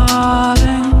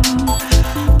darling,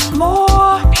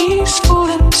 more peaceful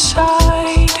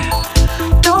inside.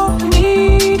 Don't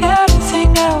need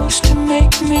anything else to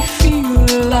make me feel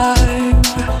alive.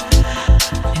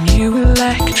 And you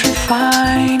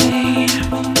electrify me,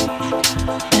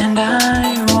 and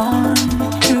I want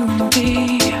to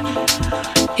be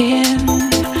in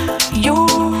your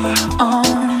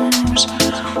arms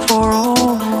for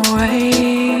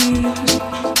always,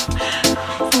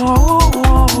 for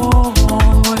always.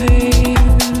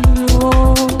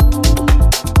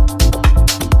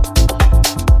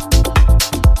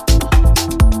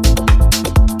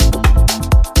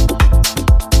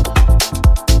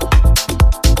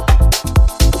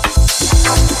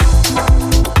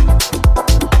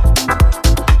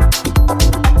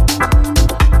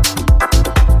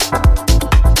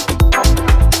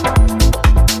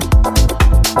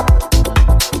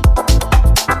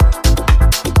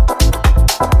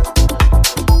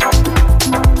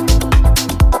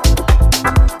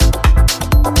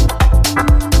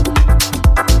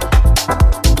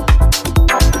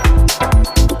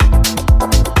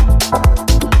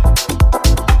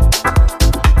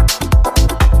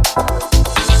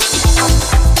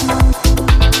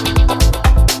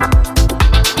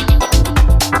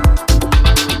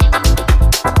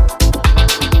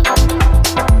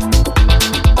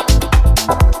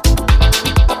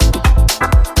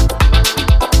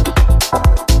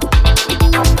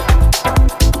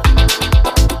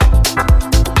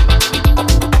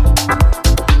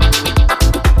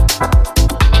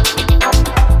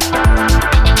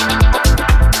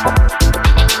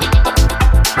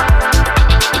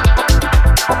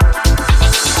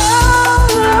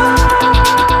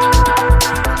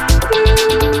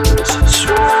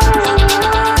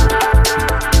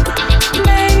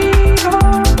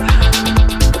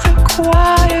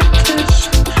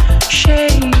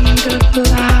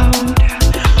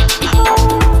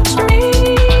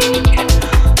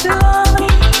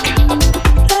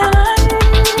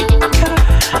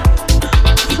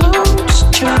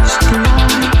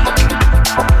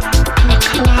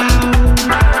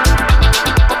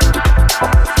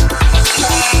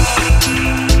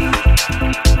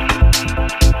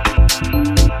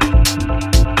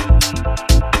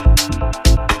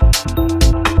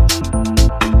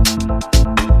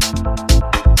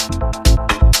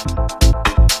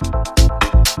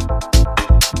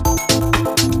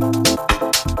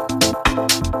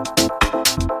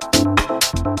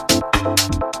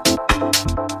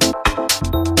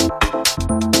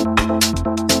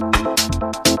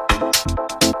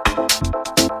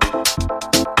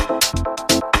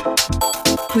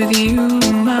 With you,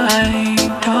 my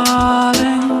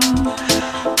darling,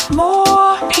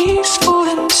 more peaceful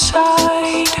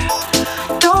inside.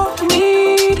 Don't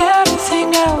need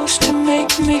anything else to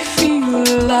make me feel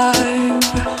alive.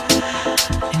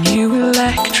 And you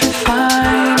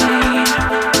electrify me,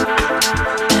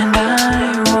 and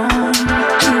I want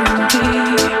to be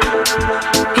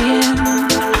in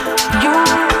your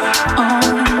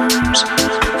arms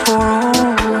for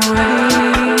always.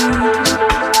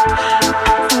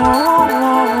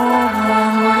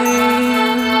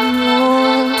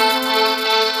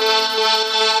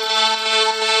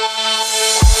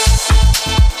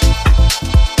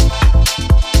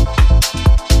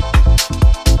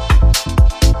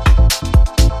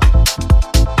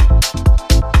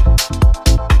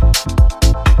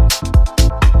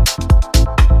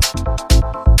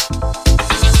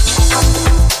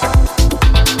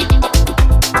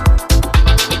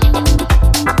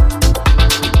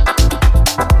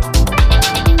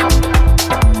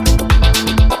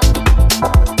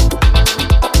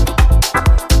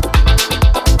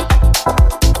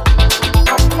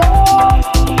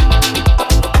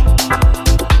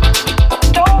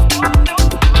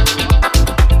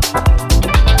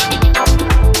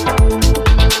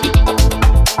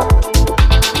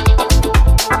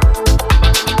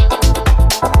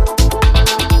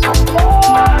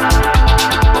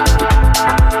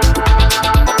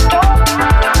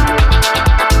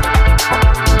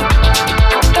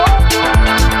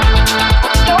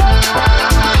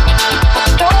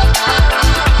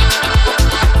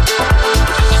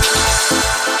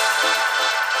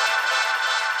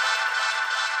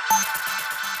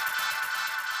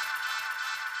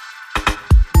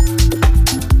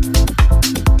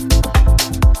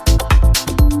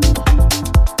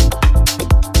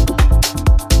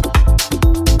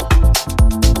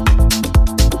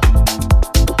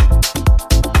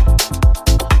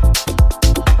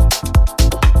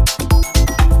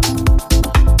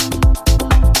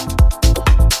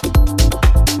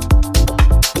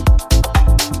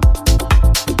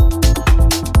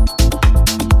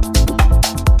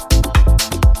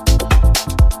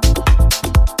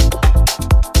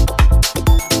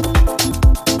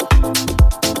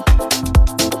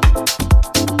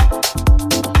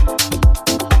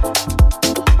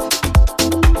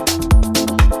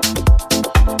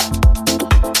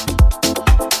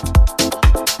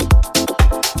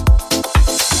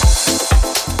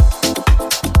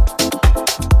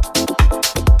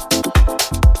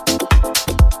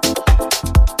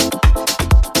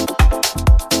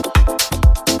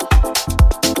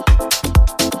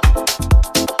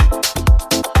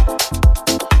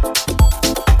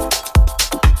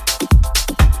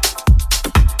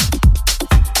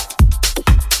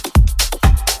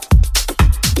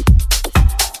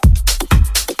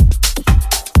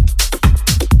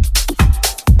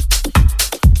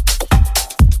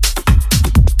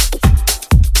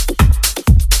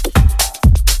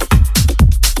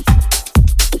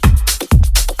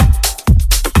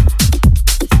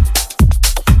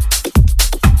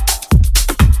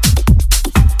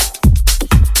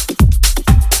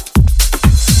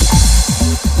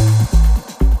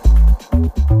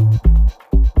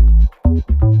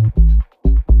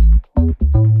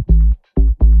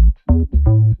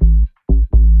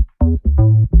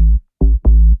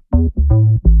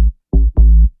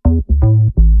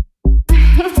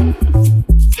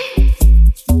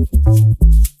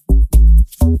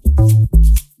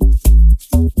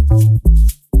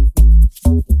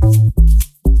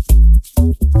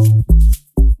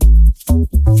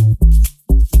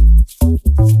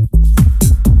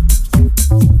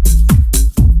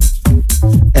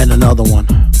 Another one.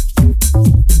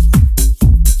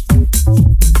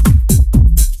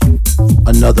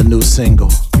 Another new single.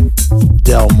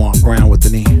 Delmar Brown with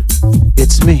an E.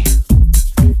 It's me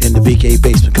in the BK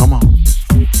basement. Come on.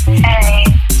 Hey,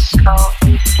 so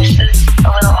this is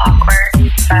a little awkward,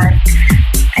 but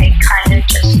I kind of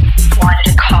just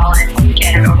wanted to call and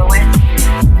get it over with.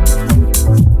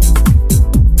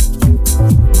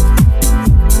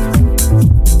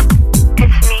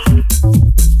 It's me.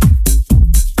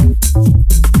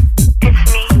 It's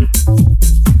me.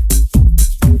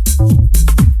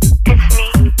 It's me.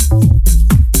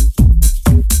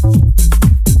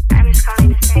 I'm just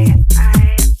calling to say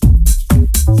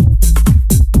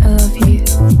I love you.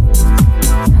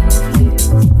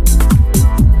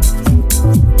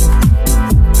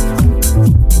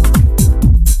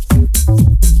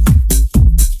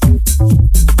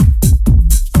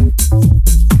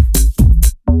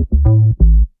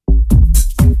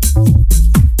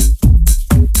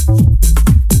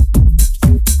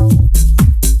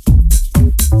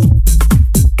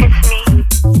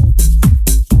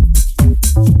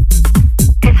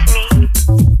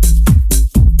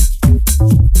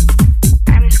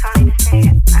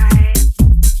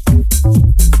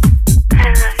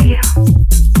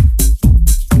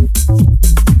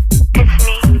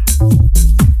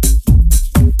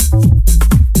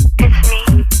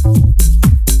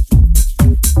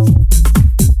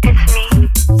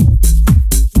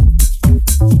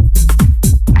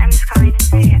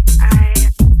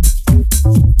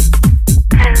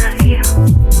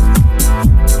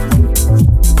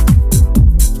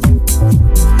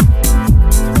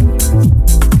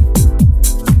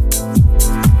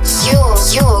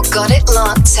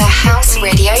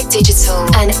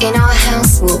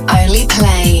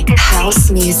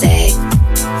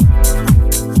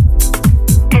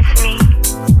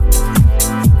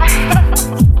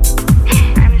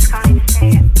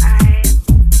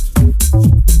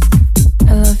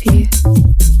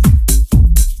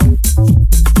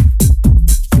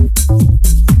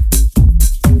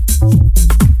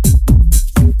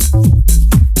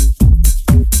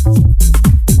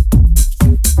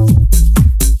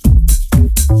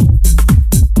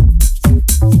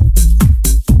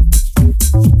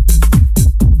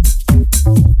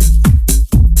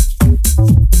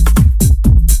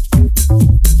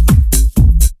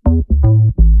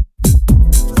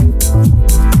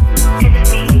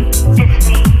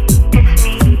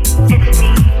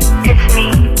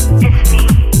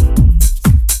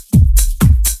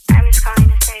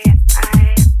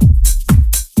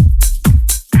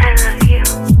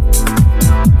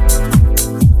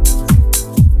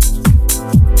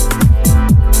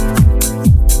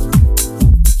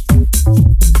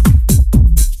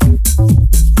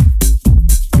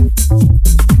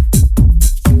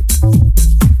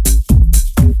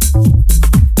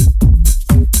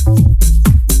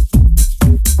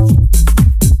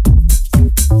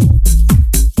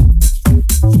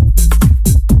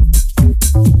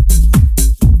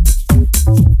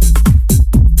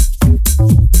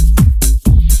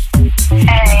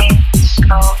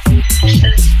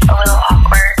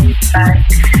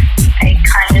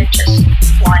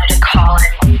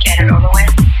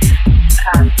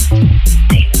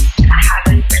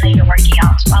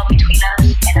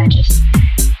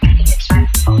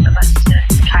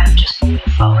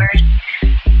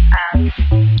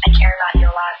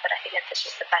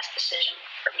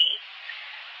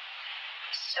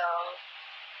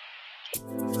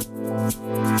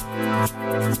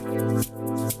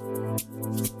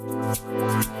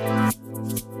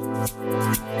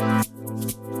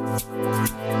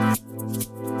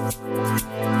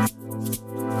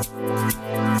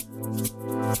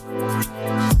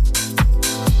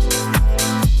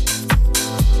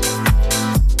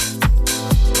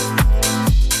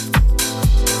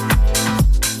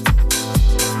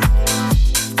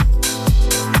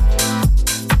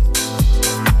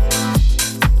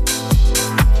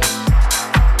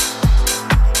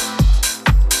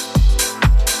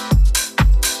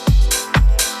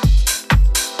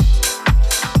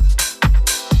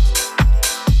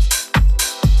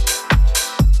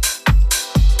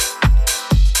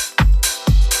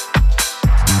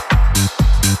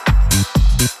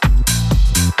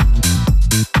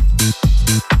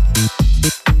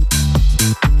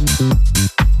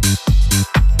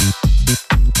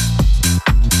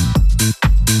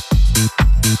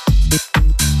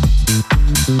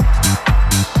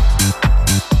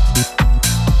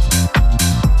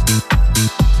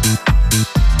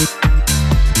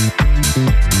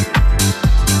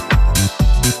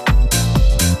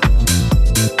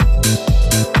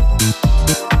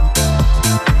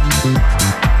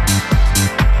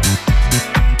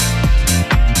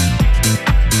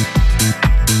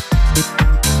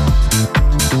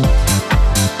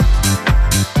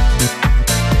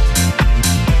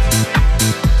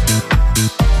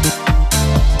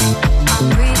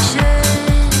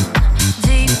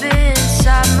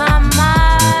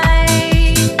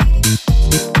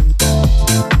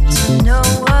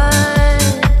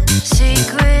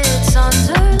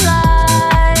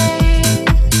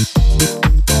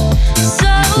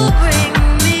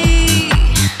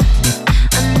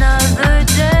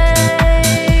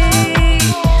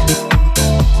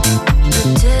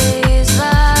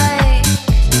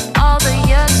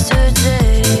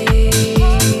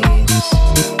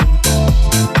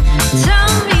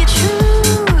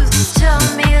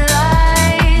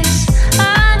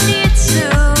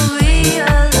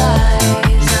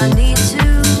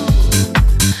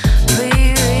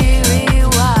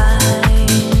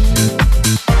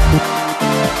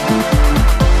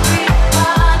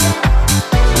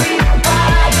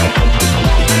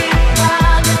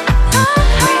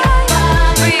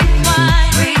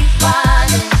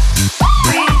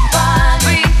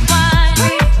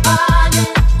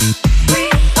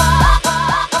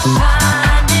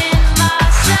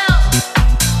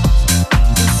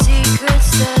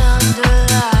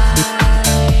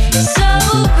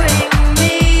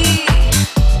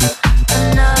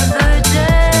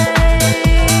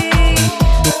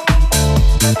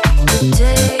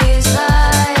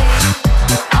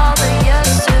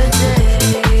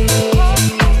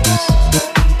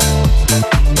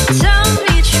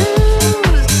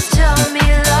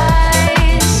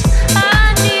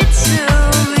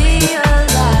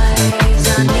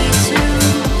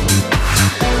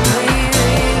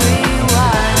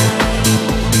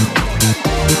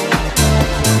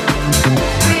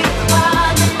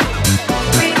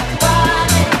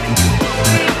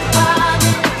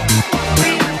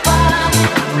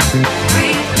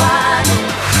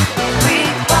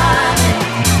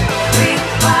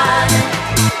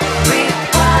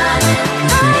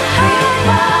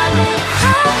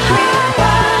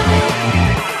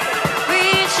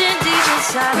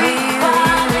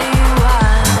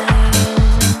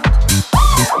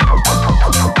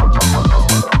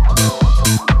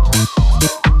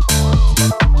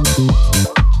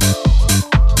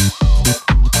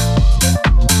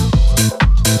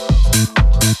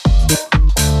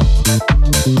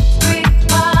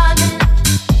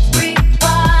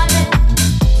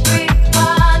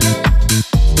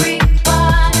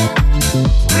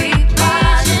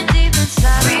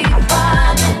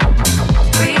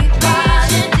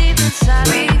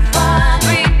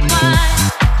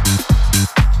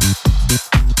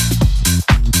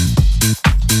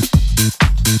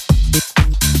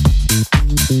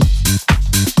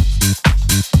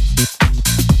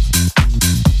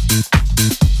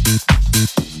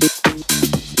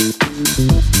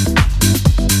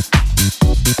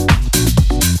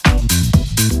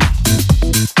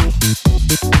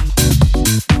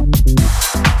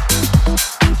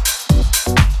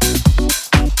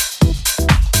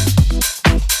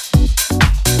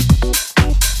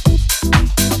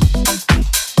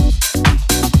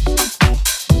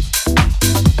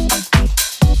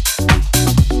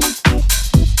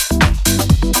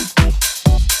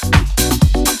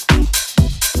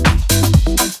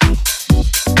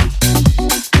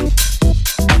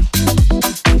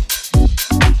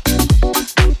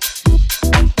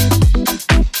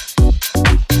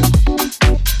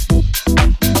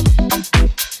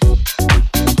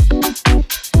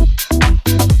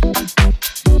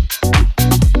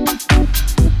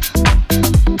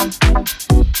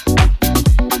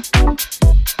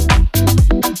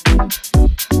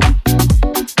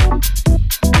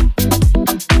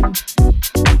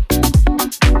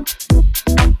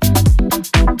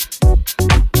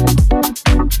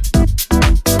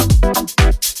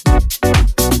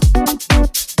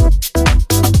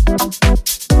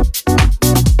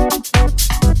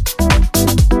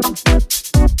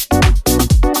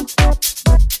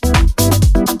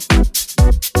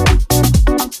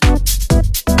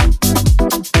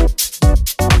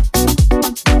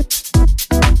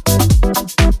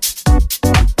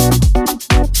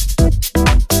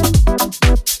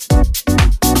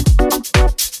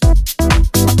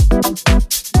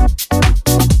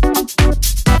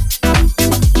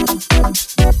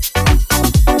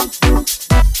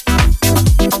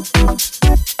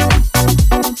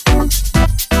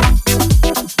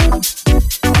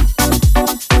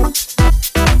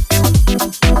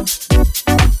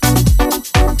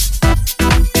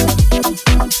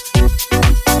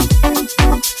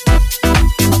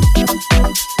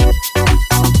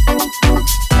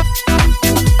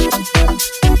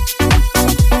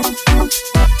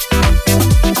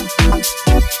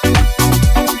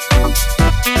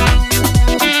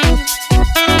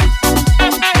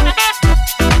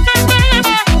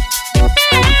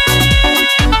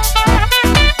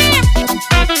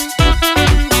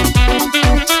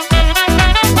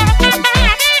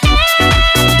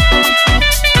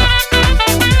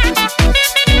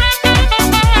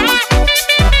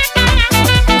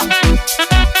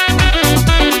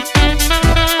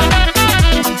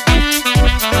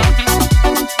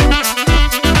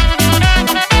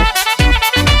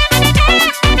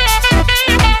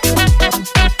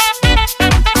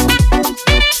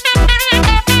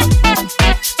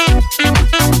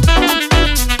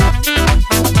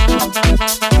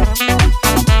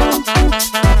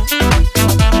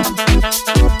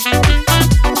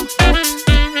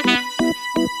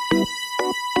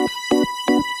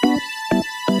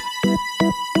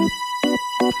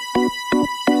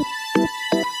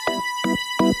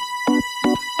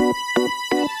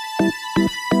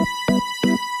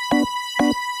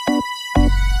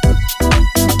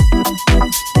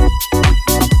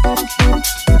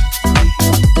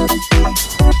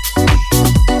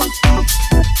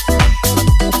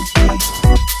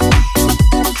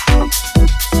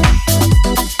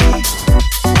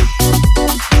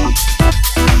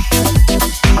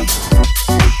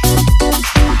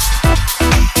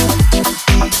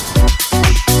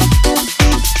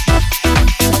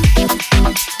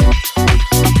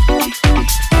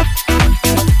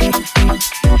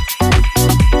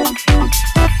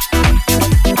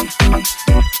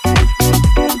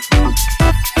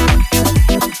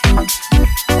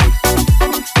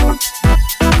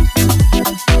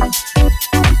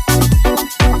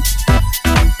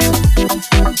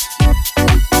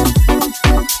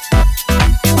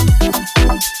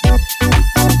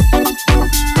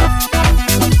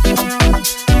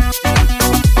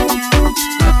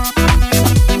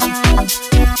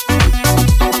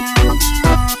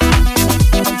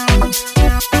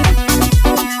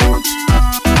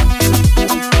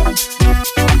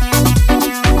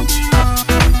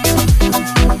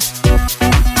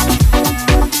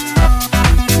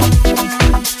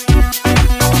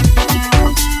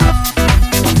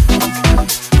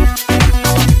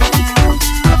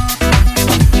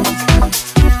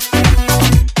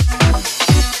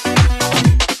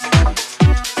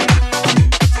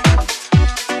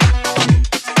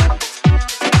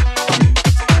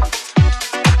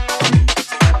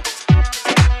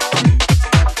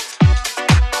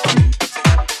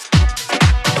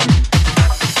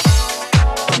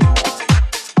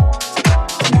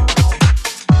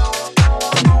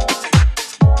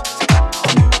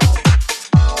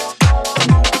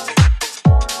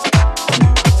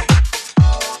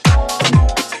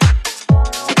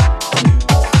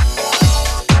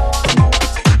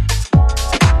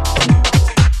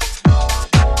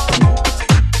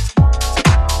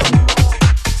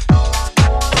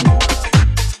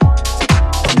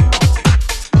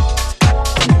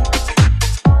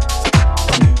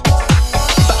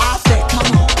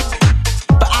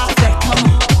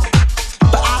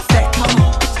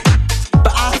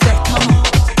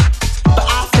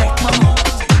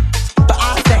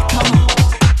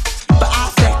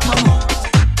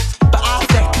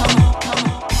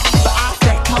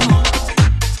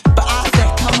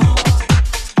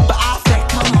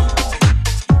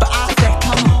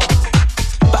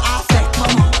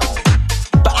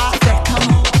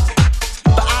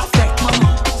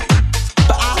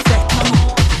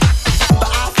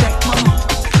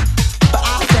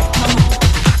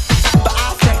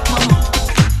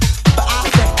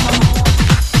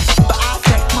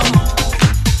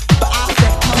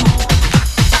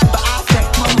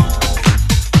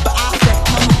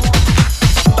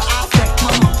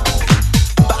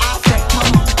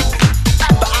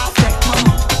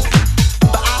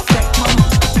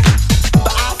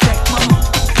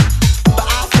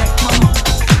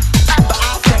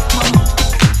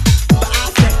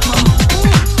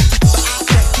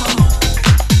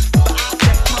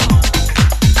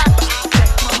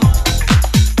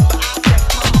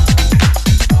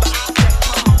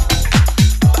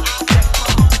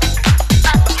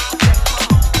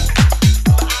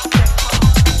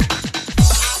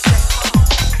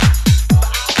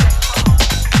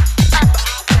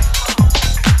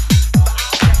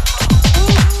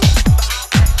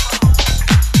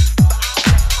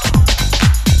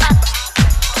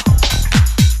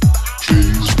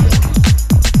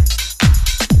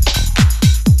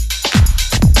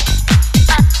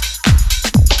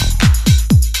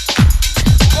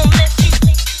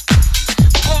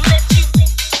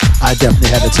 I definitely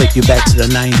had to take you back to the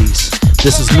 90s.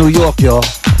 This is New York, y'all.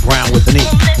 Brown with an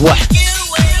E. What?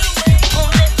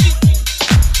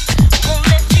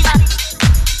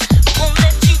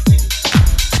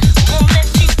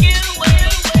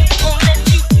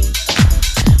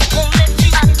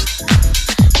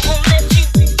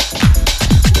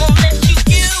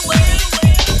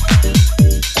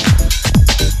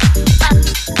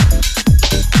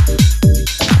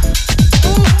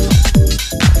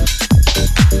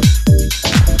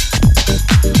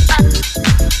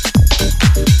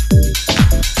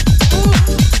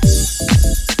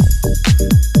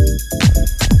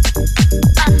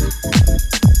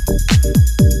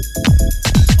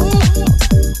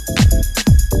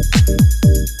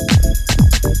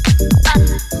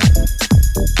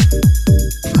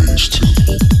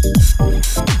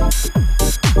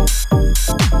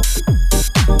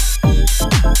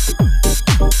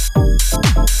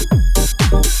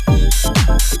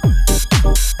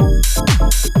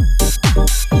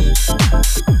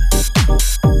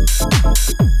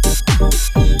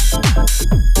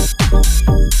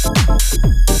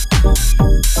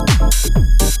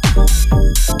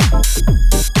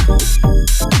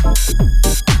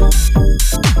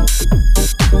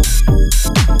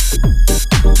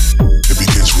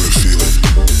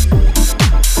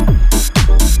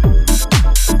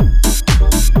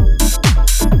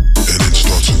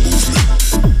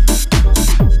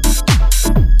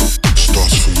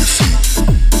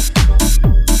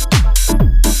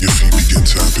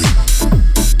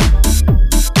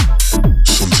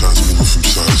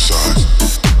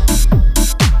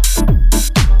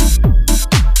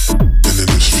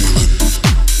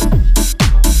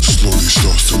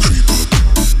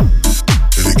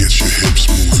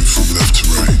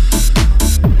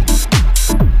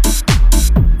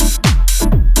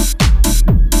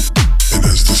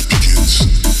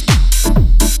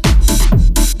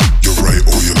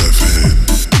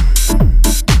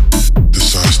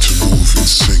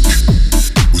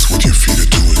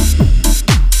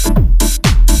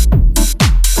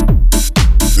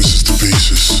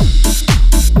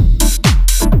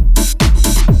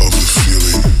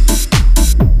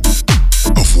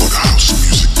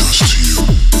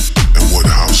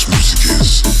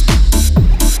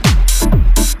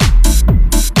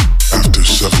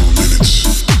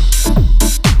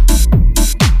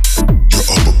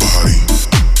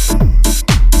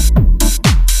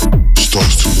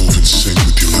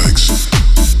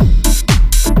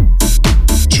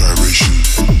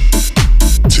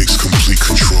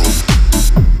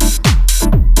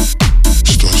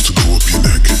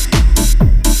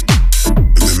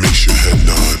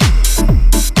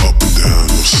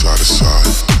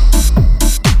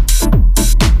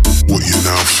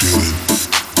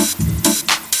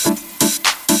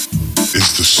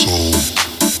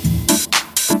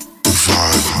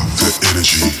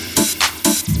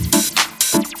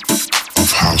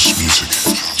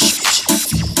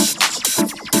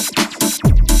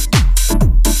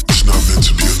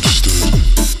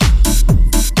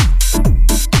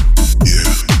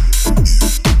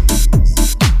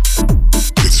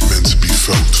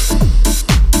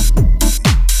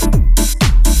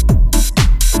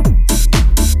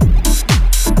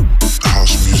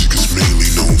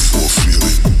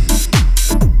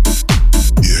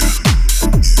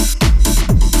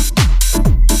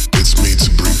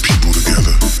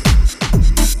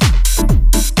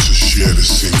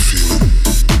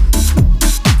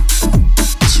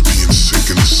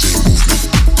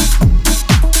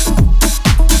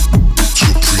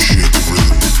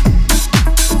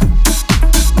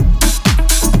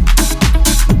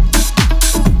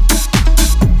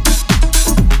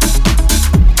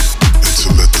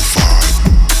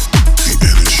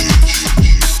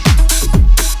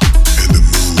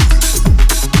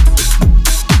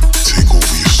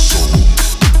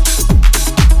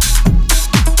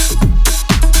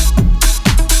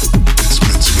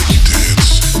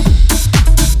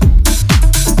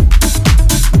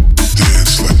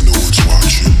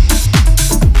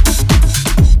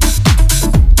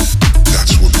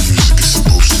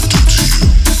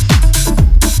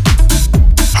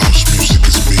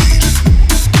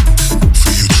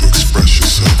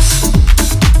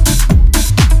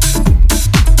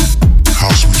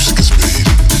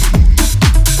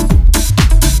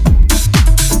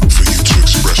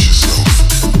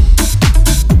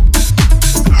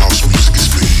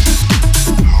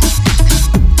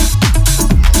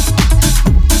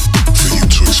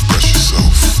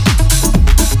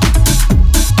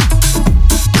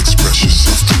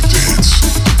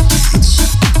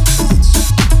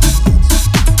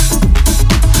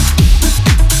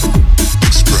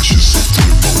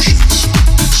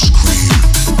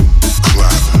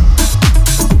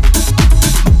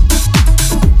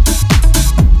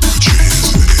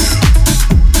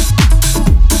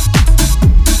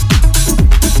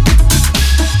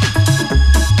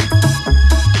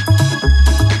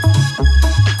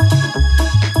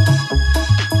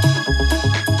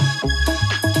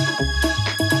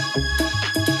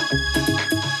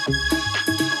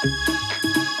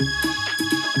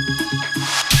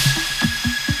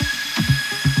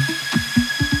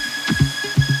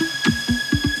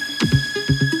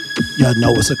 Y'all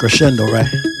know it's a crescendo, right?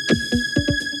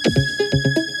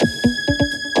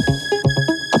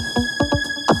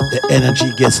 The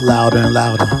energy gets louder and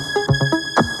louder.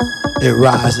 It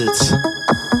rises.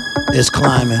 It's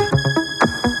climbing.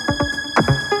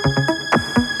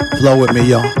 Flow with me,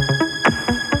 y'all.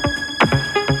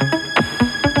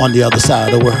 On the other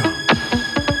side of the world.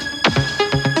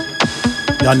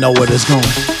 Y'all know where it's going.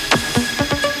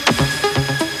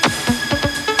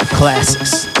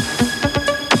 Classics.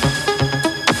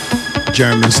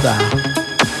 German style.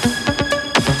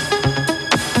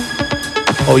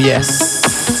 Oh yes.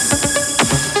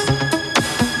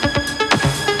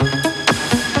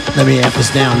 Let me amp this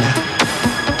down now.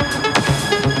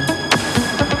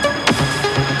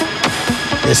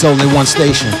 There's only one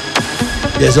station.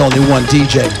 There's only one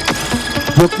DJ.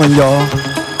 Brooklyn, y'all.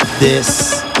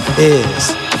 This is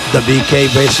the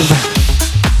BK Basement Band.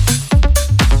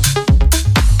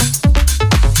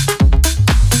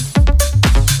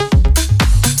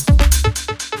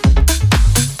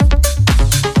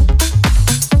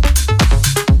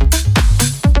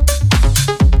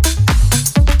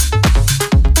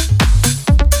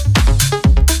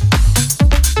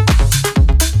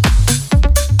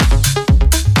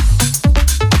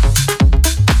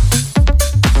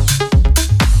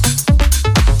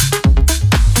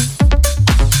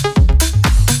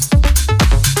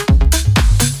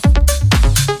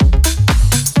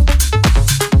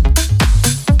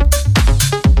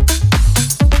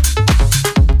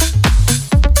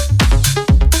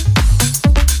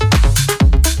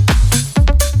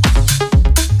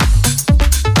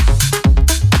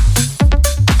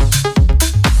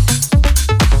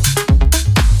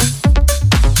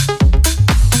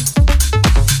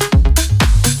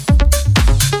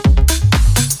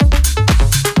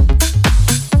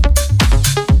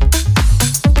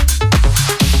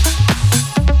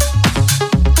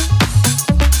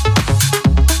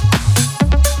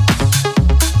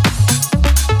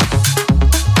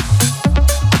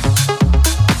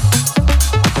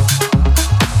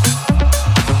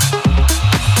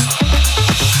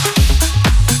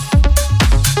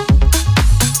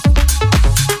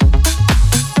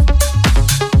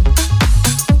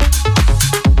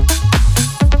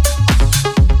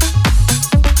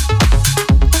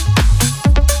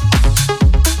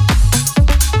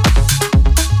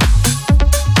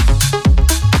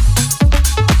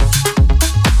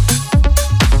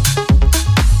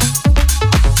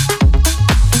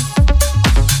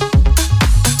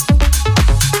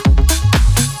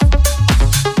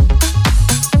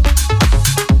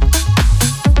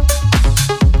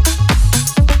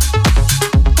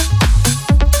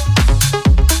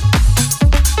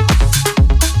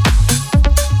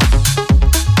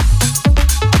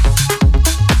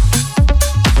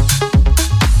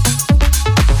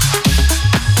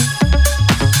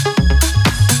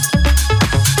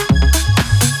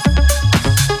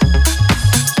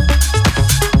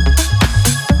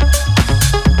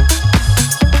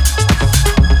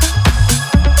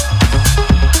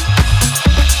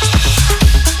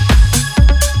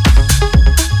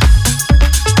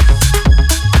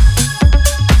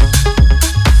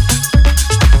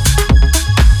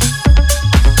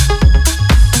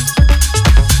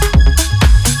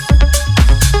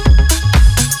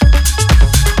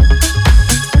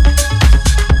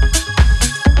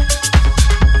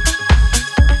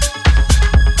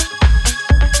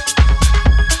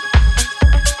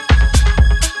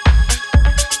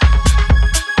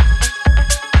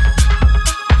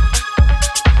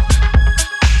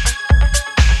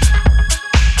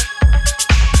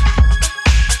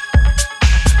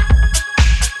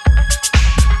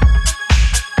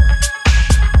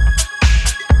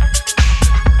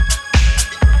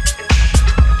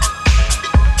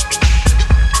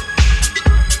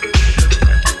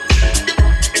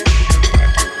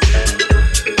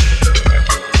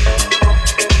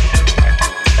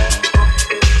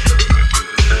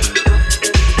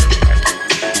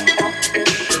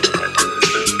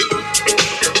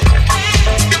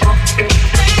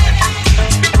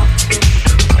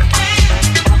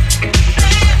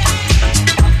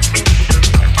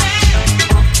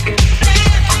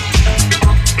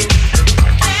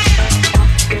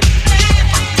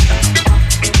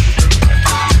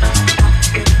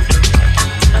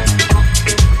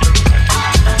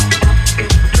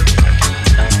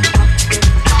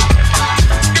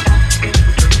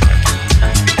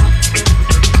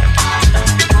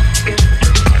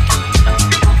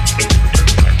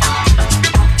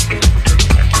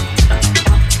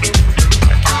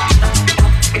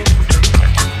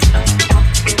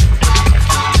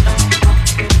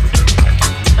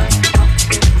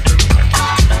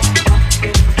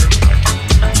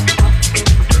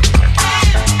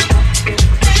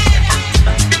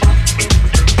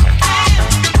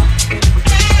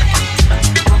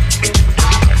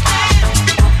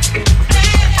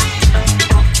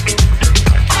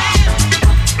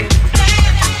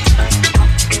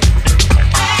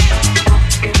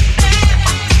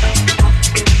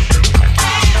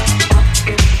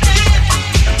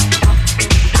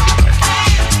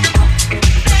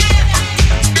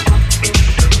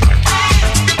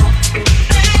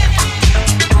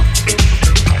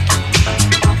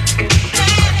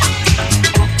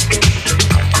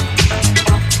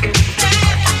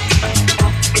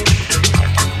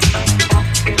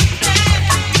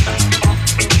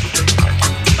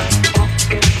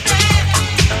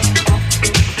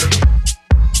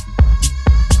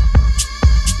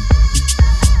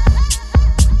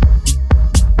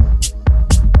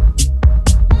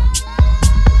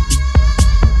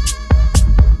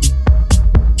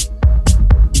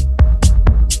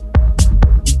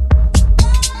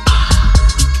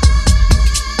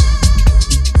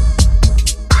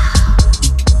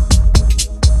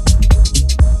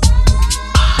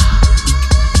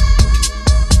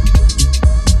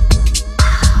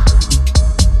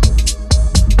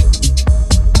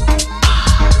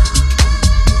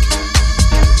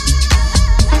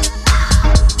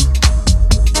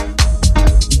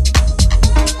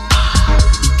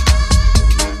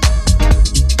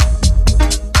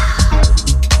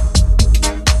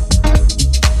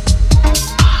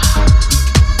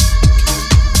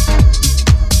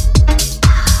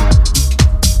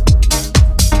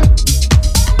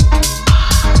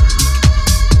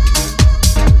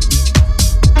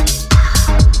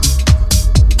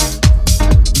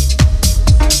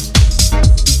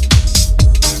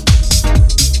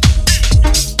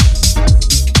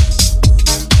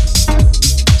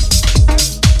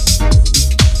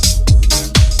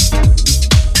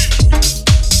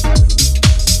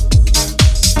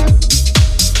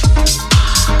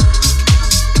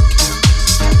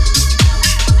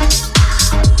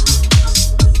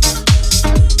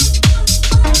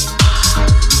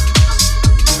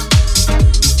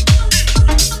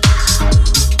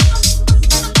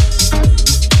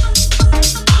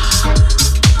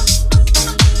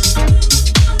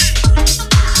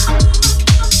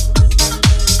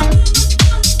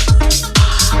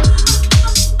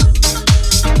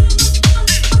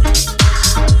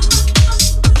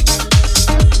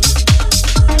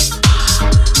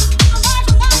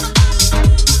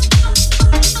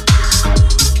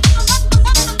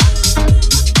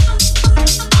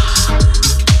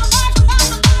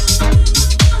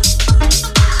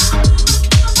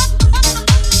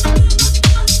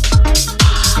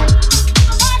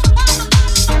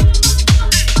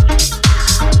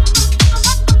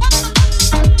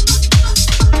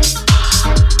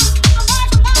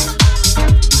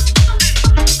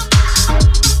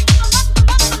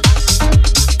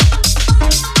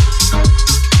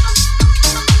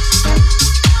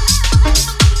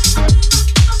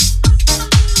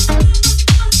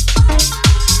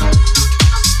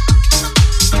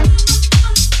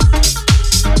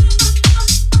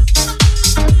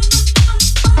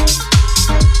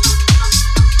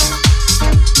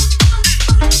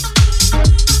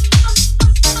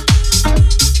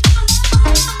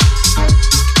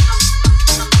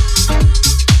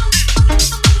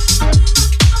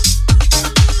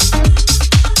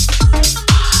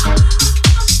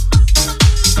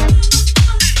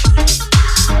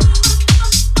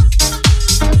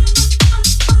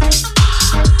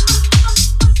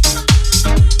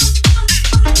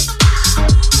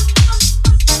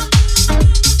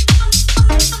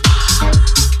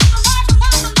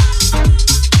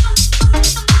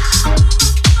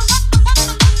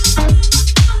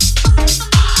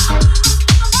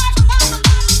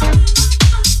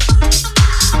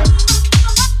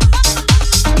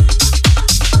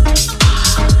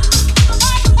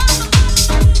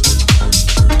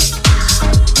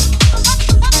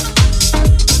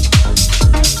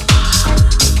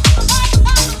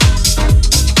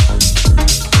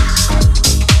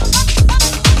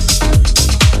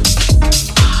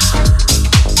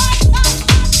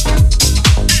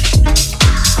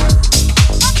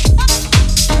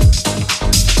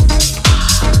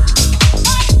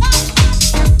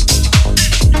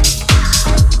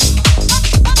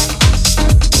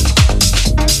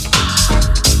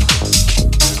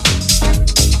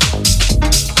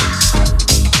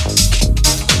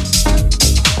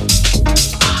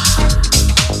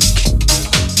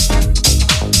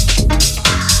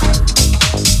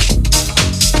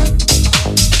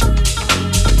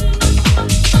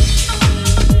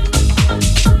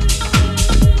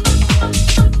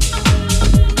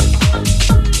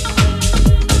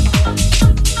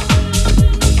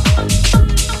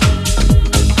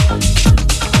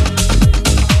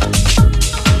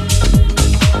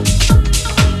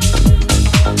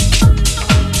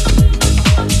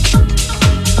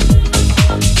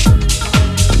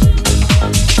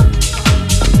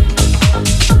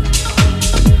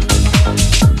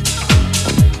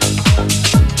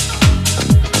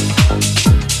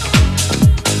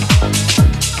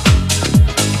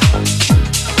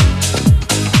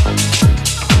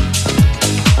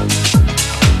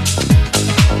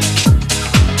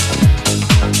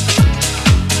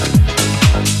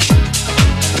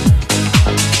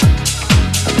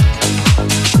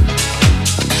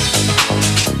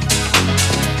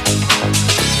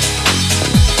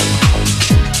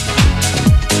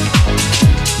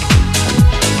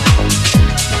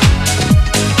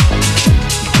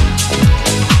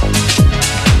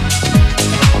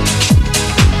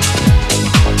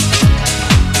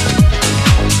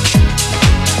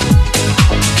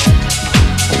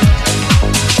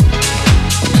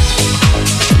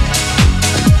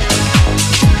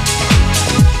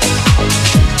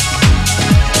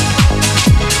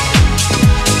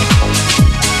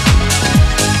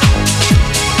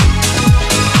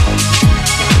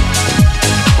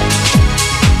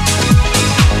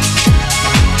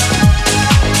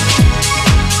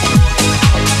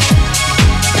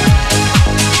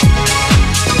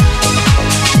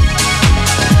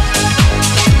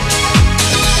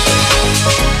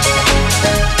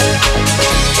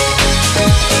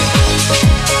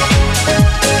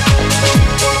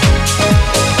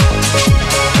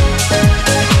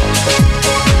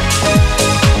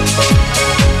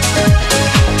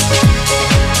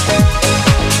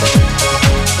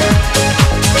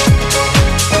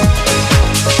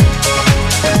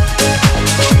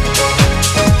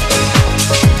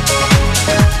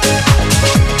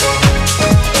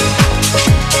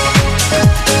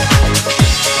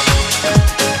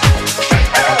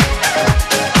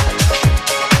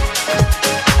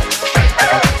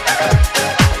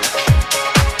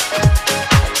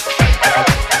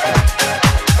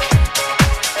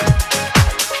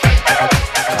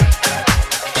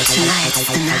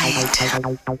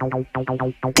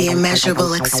 The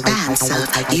immeasurable expanse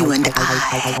of you and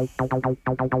I.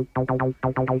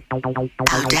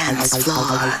 Our dance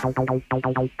floor.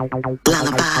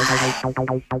 Lullaby.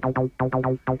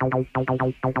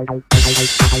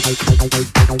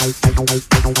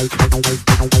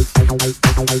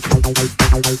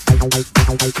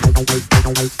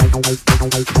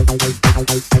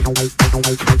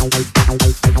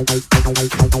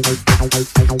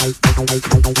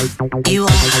 You are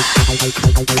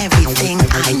everything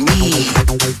I need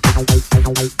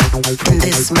in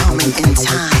this moment in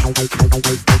time.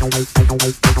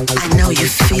 I know you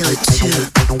feel it too.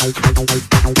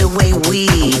 The way we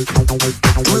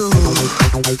move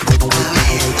our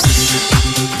hips,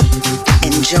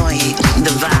 enjoying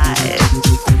the vibe.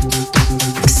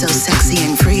 So sexy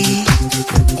and free.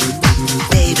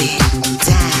 Baby,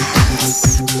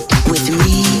 dance with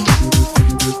me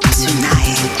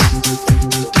tonight.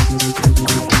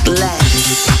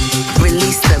 Let's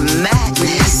release the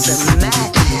madness,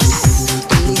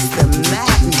 release the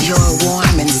madness. Your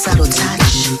warm and subtle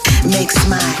touch makes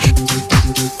my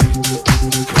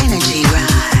energy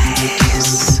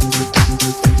rise.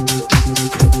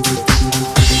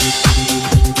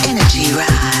 Energy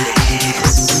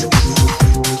rise.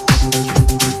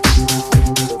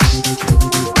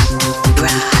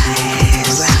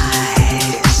 Rise,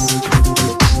 rise.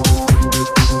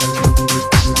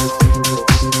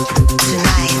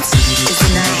 Tonight is the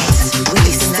night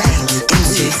we step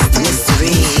into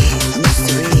mystery.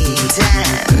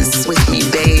 Dance with me,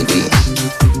 baby.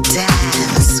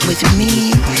 Dance with me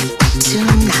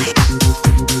tonight.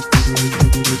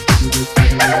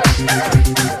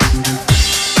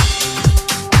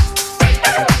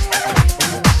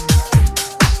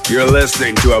 You're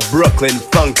listening to a Brooklyn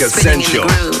Funk Essential.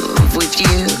 Spinning in the groove with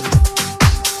you.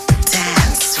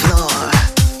 Dance floor.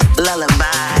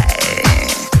 Lullaby.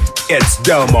 It's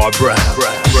Delmar Brown.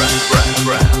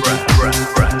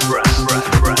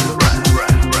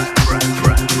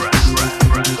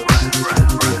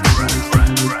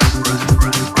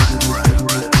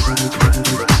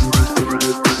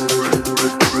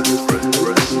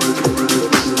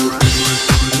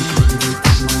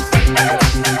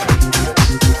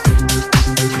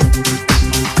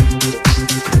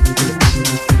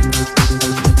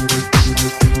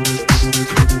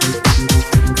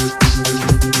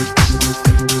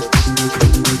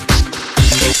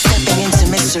 Stepping into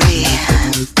mystery.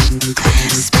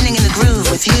 Spinning in the groove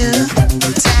with you.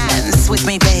 Dance with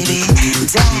me, baby.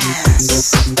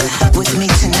 Dance with me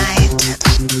tonight.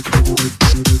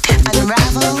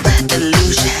 Unravel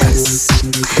illusions.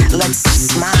 Let's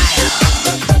smile.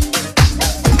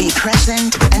 Be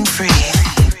present and free.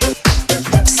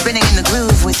 Spinning in the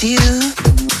groove with you.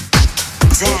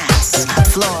 Dance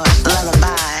floor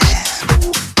lullaby.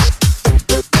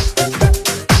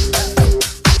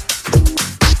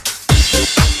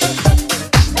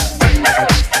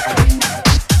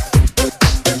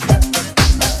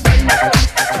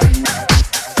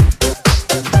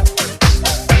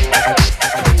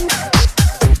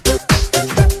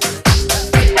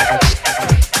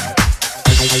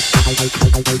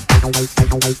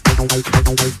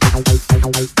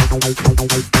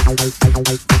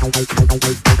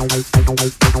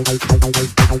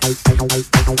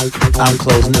 I'm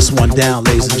closing this one down,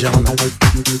 ladies and gentlemen.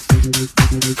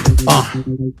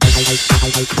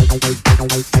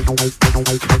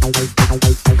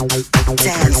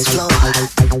 Dance floor,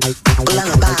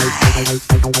 lullaby.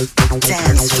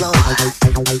 Dance floor,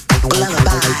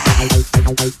 lullaby.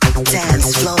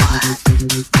 Dance floor,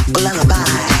 lullaby.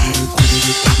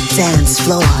 Dance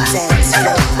floor,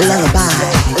 lullaby.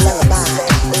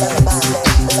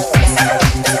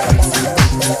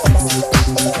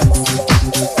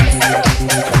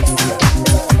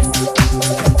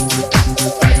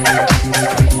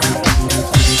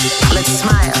 Let's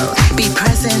smile, be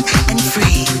present and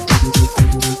free.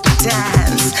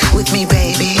 Dance with me,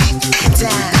 baby.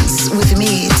 Dance with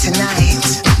me tonight.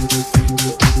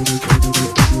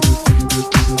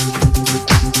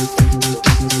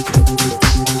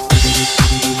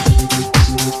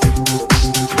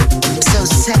 So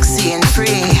sexy and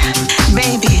free.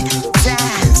 Baby,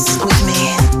 dance with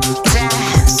me.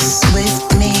 Dance with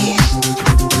me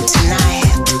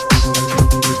tonight.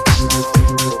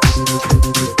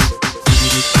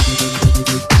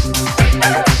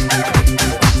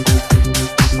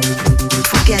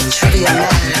 Forget trivial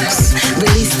matters.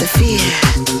 Release the fear.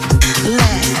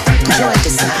 Let joy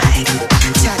decide.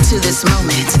 Tattoo this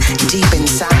moment deep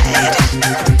inside.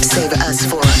 Savor us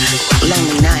for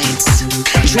lonely nights.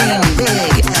 Dream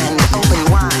big and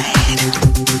open wide.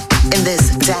 In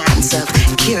this dance of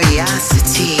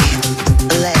curiosity,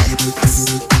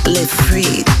 let's live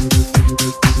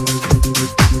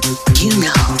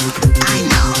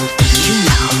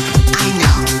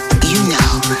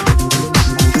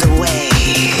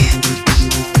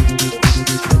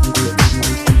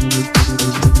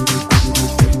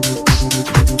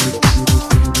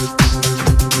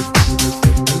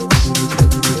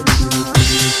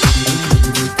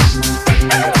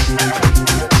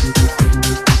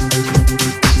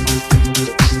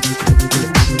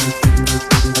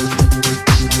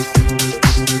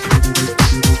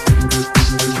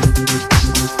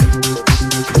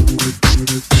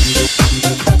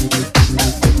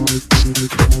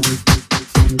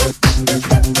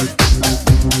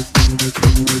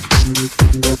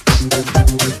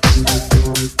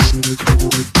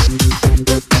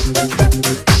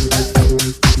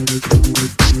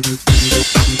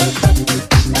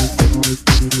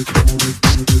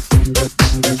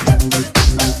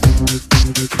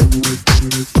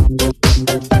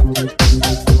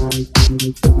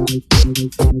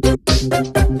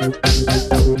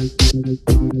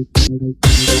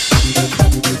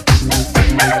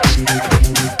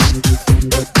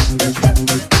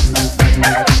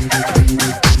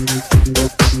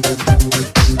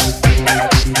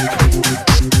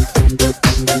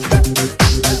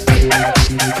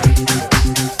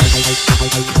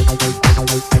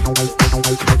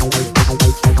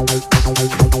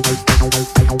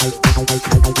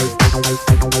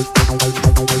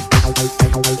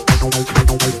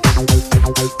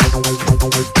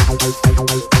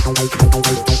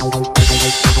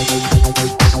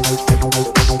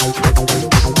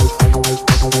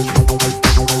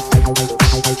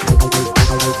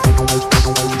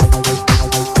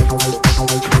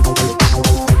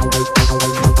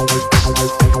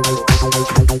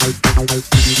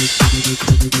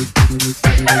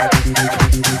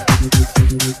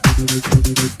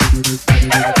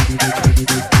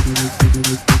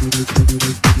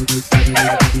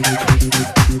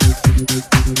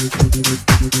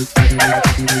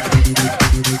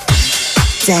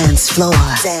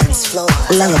Dance floor,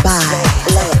 lullaby,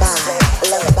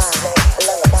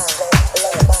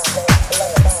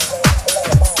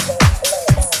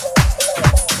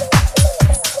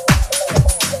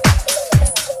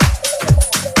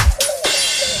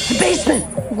 Basement.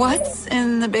 What's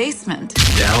in the basement?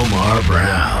 Delmar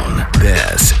Brown.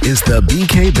 This is the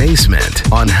BK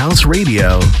Basement on House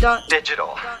Radio.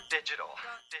 Digital.